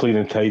always clean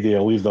and tidy. I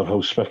leave the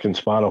house spick and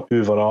span. I'll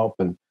hoover up,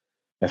 and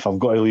if I've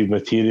got to leave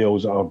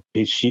materials or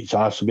page sheets,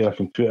 I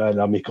can put it in.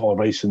 I make it all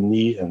nice and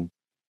neat. And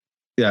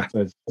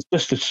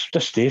it's just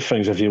stay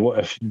things if you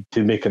want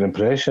to make an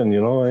impression.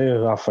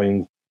 I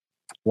find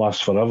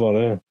lasts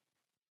forever.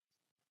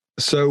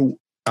 So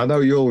I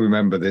know you'll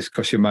remember this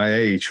because you're my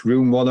age.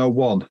 Room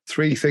 101.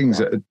 3 things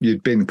that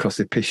you'd been because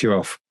they piss you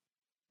off.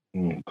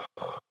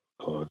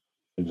 God,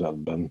 things that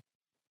have been.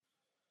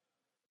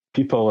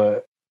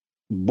 People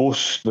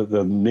boast that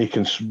they're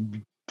making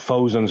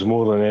thousands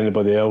more than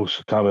anybody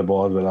else. Can't be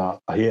bothered with that.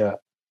 I hate it.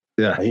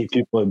 Yeah. I hate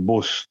people that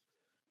boast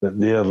that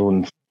they're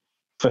on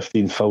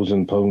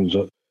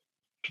 £15,000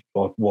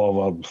 or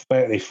whatever,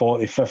 30,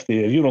 40,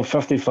 50. If you're on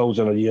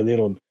 50,000 a year, they're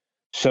on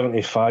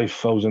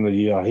 75,000 a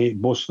year. I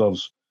hate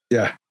boasters.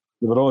 Yeah.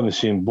 We're all in the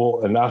same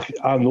boat, and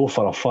I know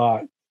for a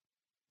fact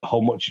how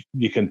much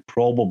you can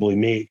probably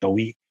make a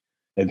week,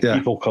 and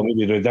people come in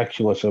with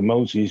ridiculous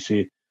amounts. You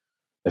say,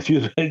 if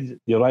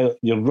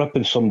you're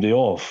ripping somebody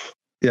off,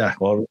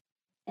 or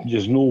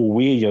there's no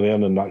way you're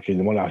earning that kind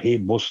of money. I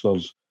hate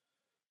boasters.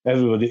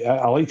 Everybody,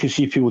 I like to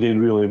see people doing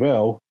really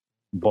well,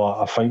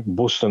 but I think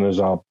boasting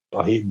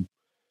I hate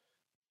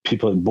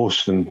people that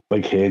boast and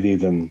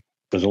big-headed, and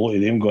there's a lot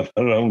of them going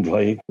around,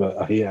 but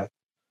I hate it.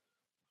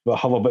 But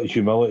have a bit of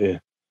humility.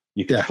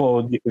 You can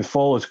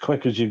fall as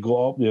quick as you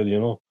go up there,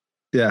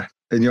 Yeah,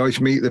 and you always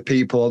meet the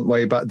people on the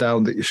way back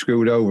down that you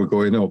screwed over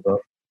going up.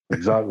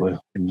 Exactly.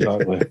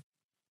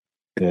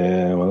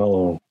 Yeah,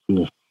 well,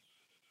 what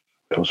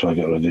else do I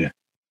get rid of?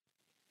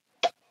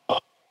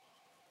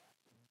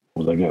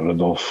 What would I get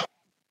rid of?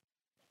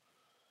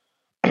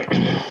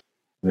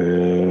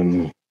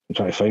 I'm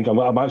trying to think.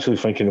 I'm actually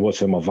thinking of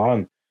what's in my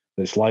van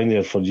that's lying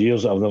there for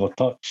years that I've never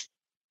touched.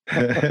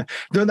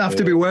 Don't have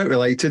to be work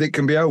related. It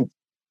can be out.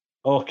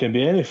 Oh, it can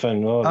be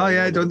anything.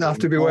 It doesn't have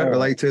to be work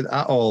related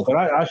at all. But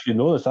I actually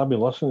know this. I've been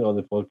listening to all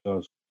the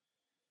podcasts.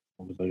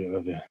 What would I get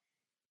rid of?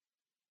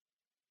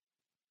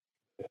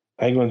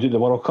 England do the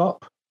World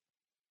Cup.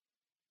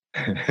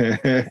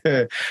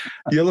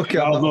 You're lucky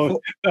I'm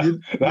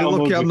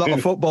not a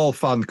football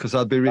fan because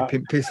I'd be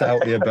ripping piss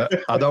out here, but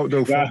I don't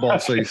do football,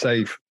 so you're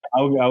safe.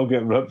 I'll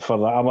get ripped for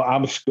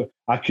that.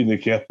 I couldn't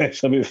care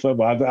less about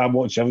football. I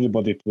watch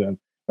everybody playing.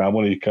 I'm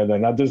only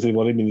kidding. That doesn't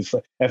worry me.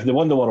 If they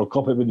won the World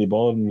Cup, it wouldn't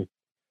bother me.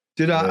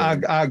 Do you know,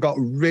 I got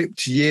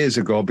ripped years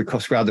ago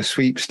because we had a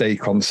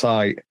sweepstake on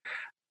site,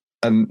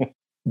 and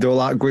they were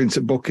like going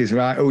to bookies,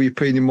 right? Who are you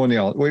putting your money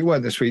on? We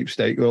weren't a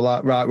sweepstake. We were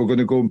like, right, we're going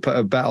to go and put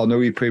a bet on who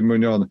are you putting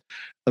money on.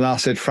 And I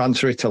said,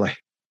 France or Italy.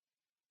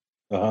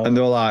 And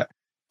they were like,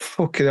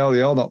 fucking hell,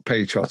 you're not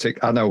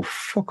patriotic. I know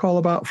fuck all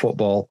about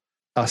football.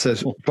 I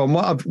says, from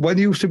when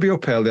you used to be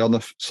up early on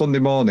a Sunday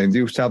morning, they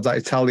used to have that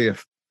Italian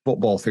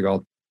football thing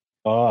on.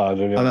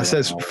 And I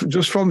says,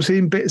 just from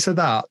seeing bits of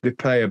that, they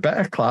play a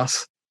better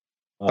class.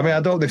 I mean, I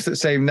don't know if it's the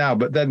same now,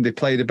 but then they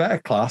played a better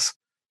class.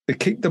 They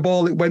kicked the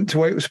ball, it went to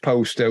where it was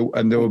supposed to,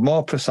 and they were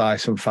more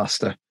precise and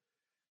faster.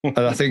 And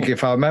I think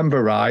if I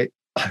remember right,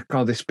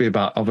 God, this would be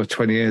about over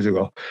 20 years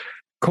ago,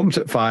 comes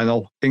at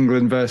final,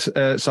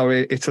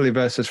 Italy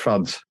versus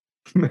France.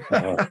 And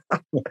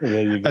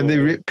they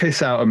ripped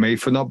piss out of me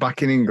for not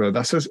backing England.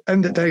 I says,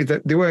 end of the day,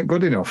 they weren't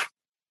good enough.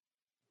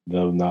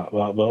 No, not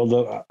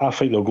well. I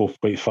think they'll go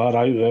quite far.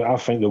 I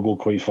think they'll go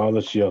quite far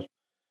this year.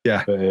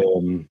 Yeah. But,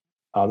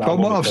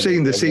 from what I've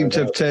seen, they seem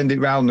to have turned it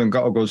round and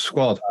got a good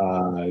squad.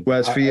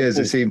 Whereas for years,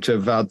 they seem to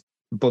have had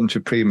a bunch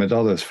of prima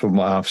donnas from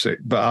what I've seen.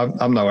 But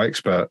I'm no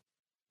expert.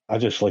 I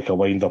just like a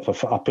wind up. I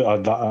put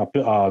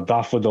a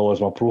daffodil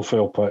as my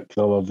profile pic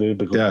the other day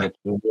because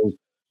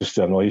just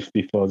to annoy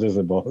people. It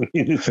doesn't bother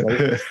me.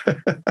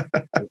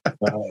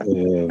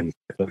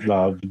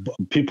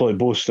 People at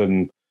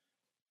Boston.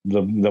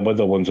 The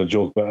middle one's a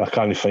joke, but I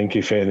can't think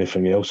of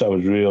anything else I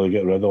would really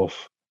get rid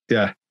of.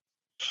 Yeah.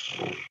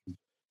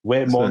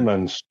 Wet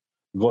mornings.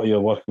 Got your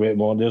work wet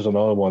morning. There's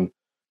another one.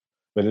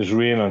 When it's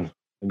raining.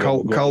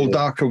 Cold,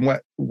 dark and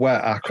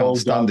wet. I can't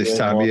stand this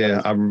time of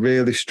year. I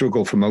really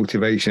struggle for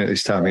motivation at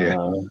this time of year.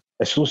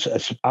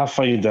 I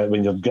find that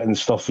when you're getting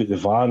stuff out the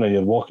van and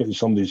you're walking to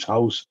somebody's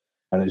house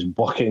and it's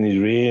bucketing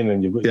in rain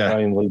and you've got to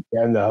try and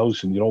get in the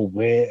house and you're all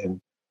wet and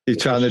you're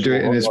trying to do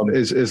it in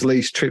as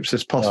least trips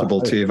as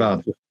possible to your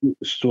van.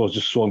 It's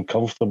just so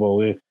uncomfortable,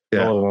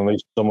 rather than a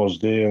nice summer's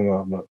day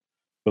and that.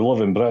 We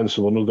live in Britain,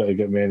 so we're not going to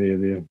get many of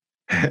them.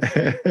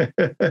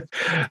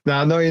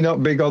 Now, I know you're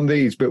not big on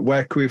these, but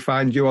where can we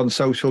find you on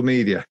social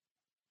media?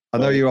 I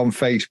know you're on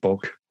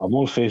Facebook. I'm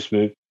on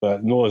Facebook,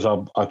 but not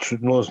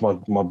as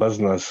my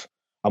business.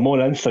 I'm on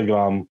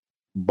Instagram,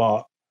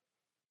 but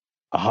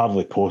I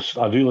hardly post.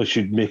 I really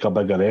should make a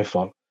bigger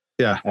effort.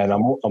 Yeah. And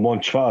I'm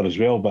on Twitter as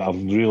well, but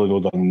I've really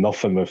not done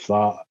nothing with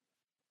that.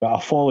 But I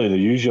follow the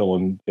usual,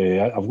 and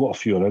I've got a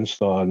few on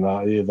Insta and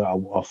that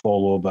I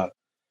follow, but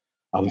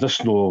I'm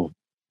just no.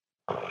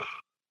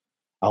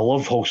 I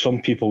love how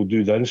some people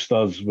do the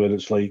Instas where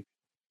it's like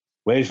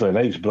Wesley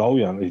Knight's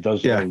brilliant. He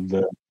does all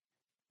the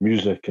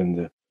music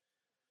and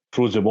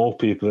throws the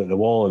wallpaper at the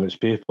wall and it's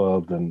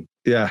papered and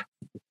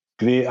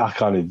great.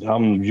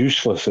 I'm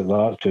useless at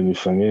that kind of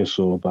thing.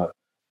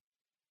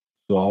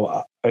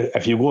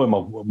 If you go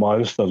on my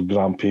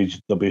Instagram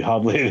page, there'll be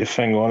hardly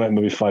anything on it.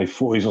 Maybe 5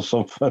 photos or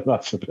something.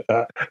 That's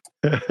about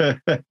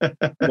it.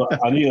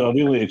 But I really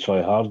need to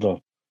try harder.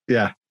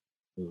 Yeah.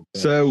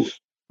 So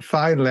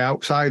finally,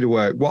 outside of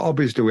work, what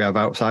hobbies do we have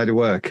outside of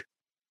work?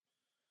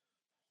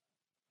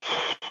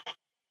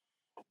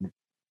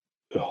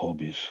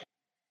 Hobbies.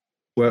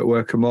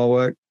 Work and more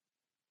work.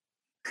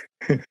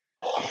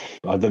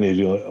 I don't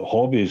really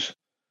hobbies.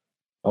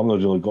 I've not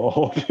really got a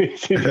hobby,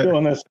 to be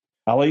honest.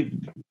 I like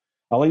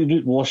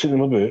listening to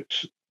my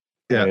books.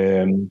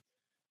 Yeah.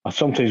 I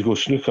sometimes go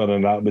snooker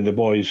and that with the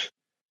boys,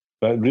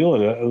 but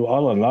really,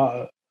 other than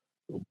that,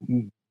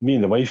 me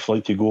and the wife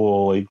like to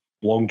go like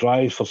long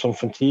drives for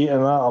something to eat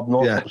and that up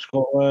north, up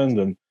Scotland,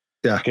 and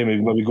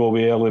maybe go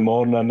away early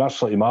morning.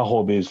 That's like my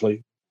hobby is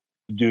like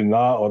doing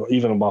that, or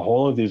even on my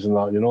holidays and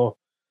that.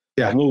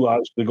 Yeah. I've not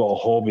actually got a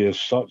hobby as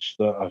such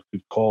that I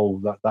could call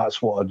that.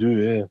 That's what I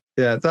do.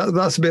 Yeah,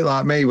 that's a bit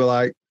like me. We're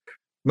like,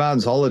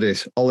 man's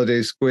holidays,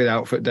 going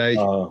out for a day.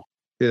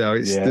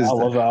 It's I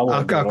love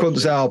it. I couldn't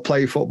say I'll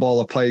play football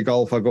or play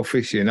golf or go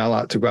fishing. I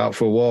like to go out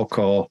for a walk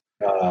or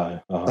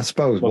I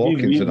suppose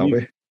walking's an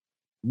hobby.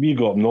 We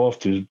go up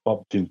north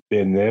up to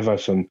Ben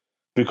Nevis and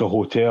book a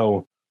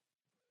hotel,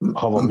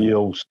 have a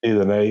meal, stay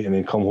the night, and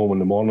then come home in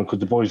the morning because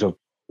the boys are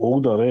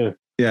older.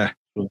 Yeah.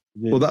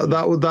 Well,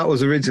 that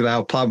was originally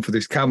our plan for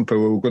this camper.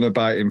 We were going to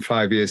buy it in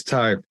 5 years'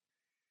 time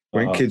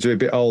when kids are a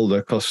bit older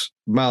because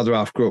Mother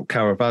half grew up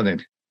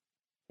caravanning.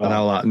 And I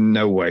was like,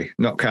 no way,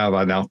 not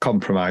caravan, I'll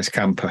compromise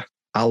camper.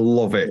 I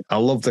love it. I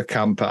love the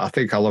camper. I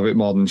think I love it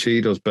more than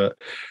she does, but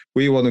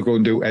we want to go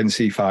and do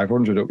NC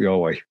 500 up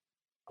your way.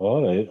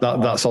 All right.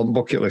 That's on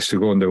bucket list to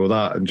go and do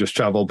that and just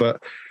travel.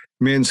 But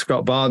me and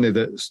Scott Barney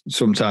that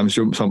sometimes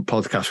jumps on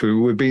podcasts,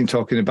 we've been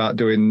talking about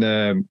doing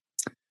a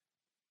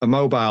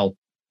mobile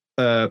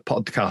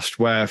podcast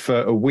where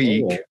for a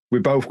week we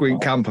both go in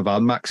camper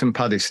van, Max and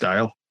Paddy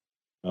style.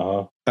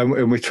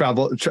 And we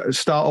travel,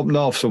 start up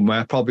north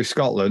somewhere, probably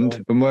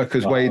Scotland, and work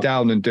us way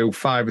down and do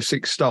 5 or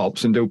 6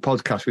 stops and do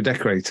podcasts with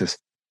Decorators.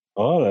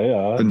 All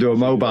right, and do a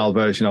mobile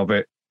version of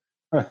it.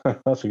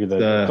 That's a good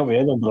idea. Come to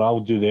Edinburgh, I'll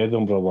do the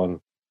Edinburgh one.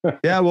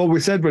 Yeah, well, we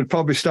said we'd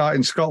probably start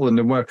in Scotland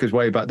and work his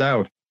way back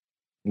down.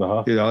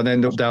 And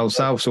end up down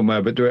south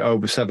somewhere, but do it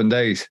over 7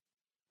 days.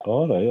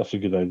 All right, that's a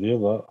good idea,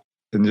 that.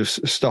 And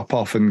just stop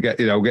off and get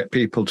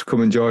people to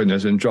come and join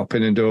us and drop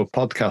in and do a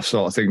podcast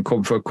sort of thing.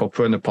 Come for a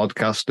cuppa and a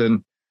podcast,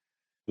 and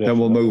then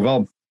we'll move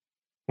on.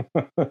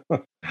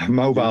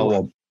 Mobile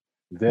one.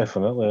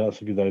 Definitely,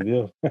 that's a good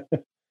idea.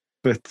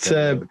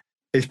 But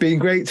it's been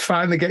great to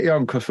finally get you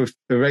on because we've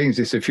arranged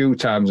this a few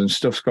times and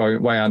stuff's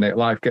going way on it.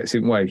 Life gets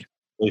in the way.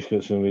 Life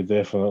gets in the way,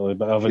 definitely.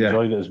 But I've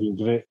enjoyed it. It's been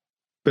great.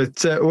 But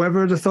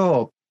whoever would have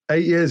thought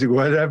 8 years ago,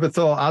 whoever ever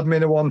thought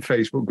admin of one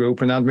Facebook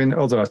group and admin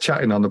other are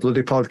chatting on the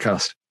bloody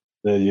podcast.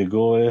 There you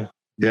go,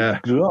 Yeah.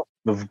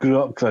 We've grew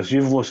up, Chris.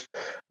 You've lost.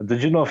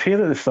 Did you not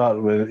hear at the start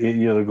 8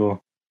 years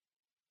ago?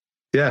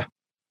 Yeah.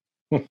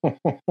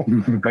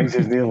 Mine's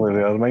is nearly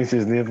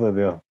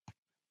there.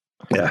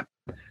 Yeah.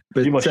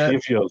 But, you must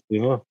shave yours,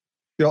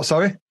 You're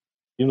sorry?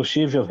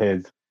 Shave your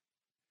head.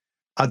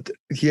 But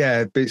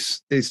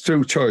it's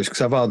through choice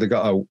because I've hardly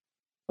got out.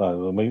 I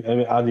mean,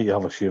 I need to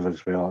have a shave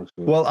as well.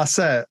 Actually. Well, I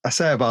say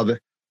about it.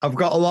 I've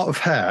got a lot of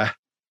hair,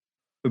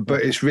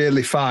 but it's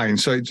really fine.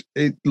 So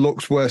it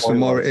looks worse than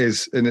what it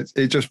is. And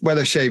it just, when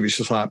I shave, it's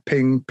just like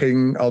ping,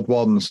 ping, odd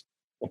ones.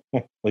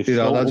 I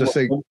just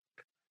think,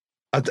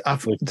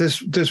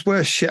 there's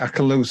worse shit I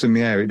can lose in my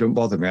hair. It don't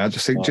bother me. I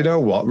just think, do you know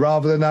what?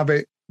 Rather than have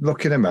it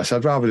looking a mess,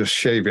 I'd rather just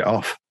shave it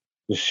off.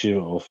 Just shave it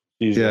off.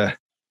 Yeah.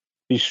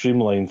 Be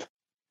streamlined.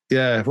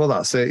 Yeah, well,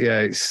 that's it. Yeah,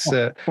 it's.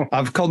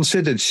 I've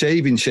considered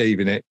shaving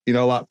it.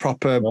 Like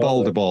proper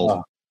baldy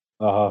bald.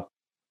 But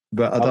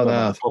I don't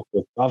know.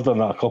 I've done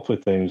that a couple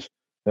of times.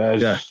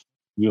 It is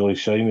really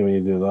shiny when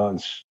you do that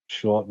and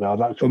short.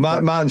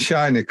 Well, mine's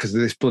shiny because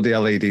of this bloody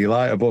LED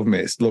light above me.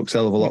 It looks a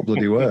hell of a lot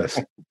bloody worse.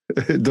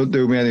 It doesn't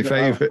do me any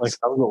favours.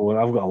 I've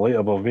got a light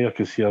above me. I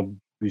can see I'll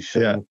be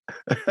shining.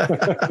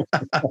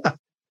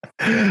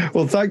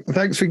 Well,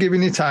 thanks for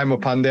giving your time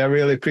up, Andy. I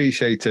really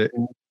appreciate it.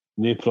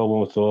 No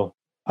problem at all.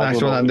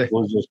 Nice one, Andy.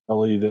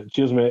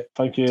 Cheers, mate.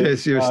 Thank you.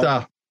 Cheers, you're a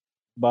star.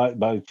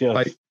 Bye. Cheers.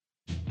 Bye.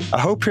 I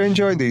hope you're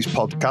enjoying these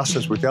podcasts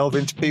as we delve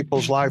into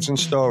people's lives and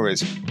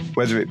stories,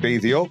 whether it be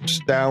the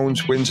ups,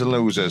 downs, wins and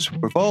losers.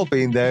 We've all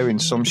been there in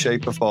some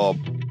shape or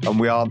form, and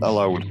we aren't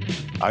alone.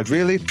 I'd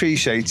really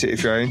appreciate it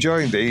if you're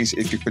enjoying these,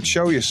 if you could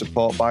show your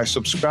support by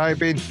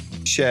subscribing,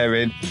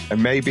 sharing,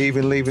 and maybe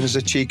even leaving us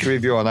a cheeky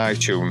review on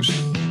iTunes.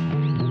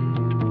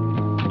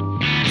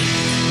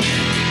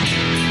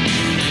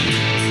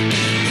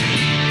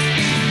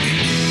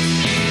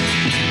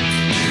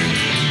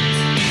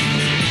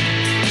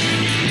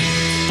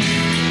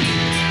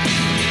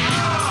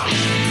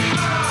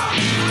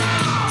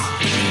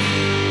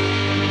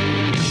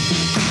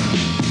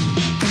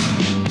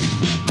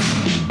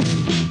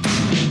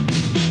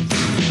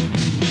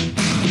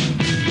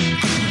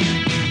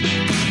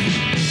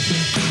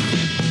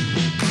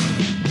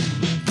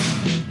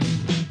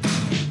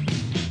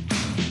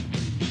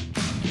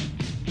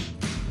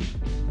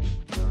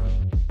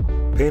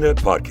 PCAnet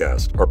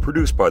podcasts are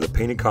produced by the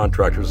Painting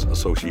Contractors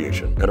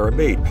Association and are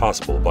made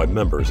possible by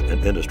members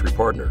and industry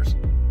partners.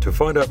 To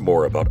find out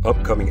more about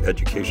upcoming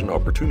education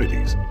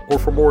opportunities or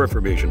for more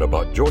information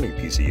about joining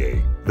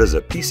PCA,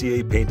 visit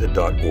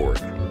pcapainted.org.